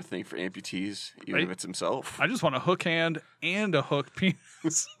 Joe's got a thing for amputees, even Right. if it's himself. I just want a hook hand and a hook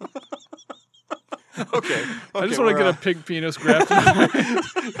penis. Okay. I just want to get a pig penis grafted on my hand.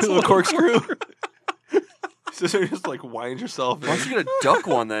 A little corkscrew. Sister just like winds yourself. Why don't you get a duck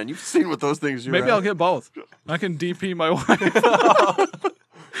one then? You've seen what those things do. Maybe right? I'll get both. I can DP my wife.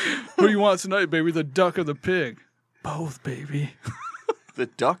 Who do you want tonight, baby? The duck or the pig? Both, baby. The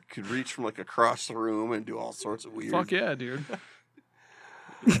duck could reach from like across the room and do all sorts of weird. Fuck yeah, dude.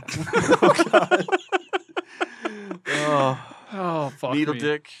 Oh, Oh, fuck Needle me.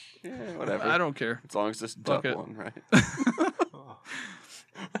 dick. Yeah, whatever. I don't care. As long as this Fuck duck it. one, right?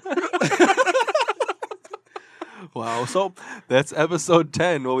 wow. So that's episode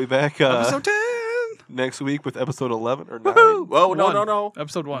 10. We'll be back Episode 10. next week with episode 11 or 9. Whoa, no, One. no, no.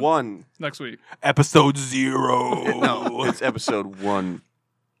 Episode 1. One. Next week. Episode 0. No, it's episode 1.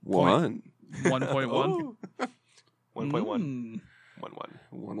 1. 1.1. Oh. 1.1. Mm.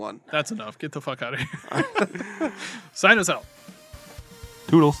 1.1. 1. That's enough. Get the fuck out of here. Sign us out.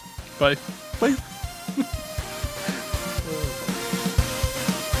 Toodles. Bye. Bye.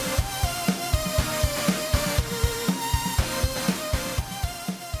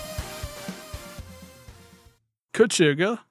 Kachiga.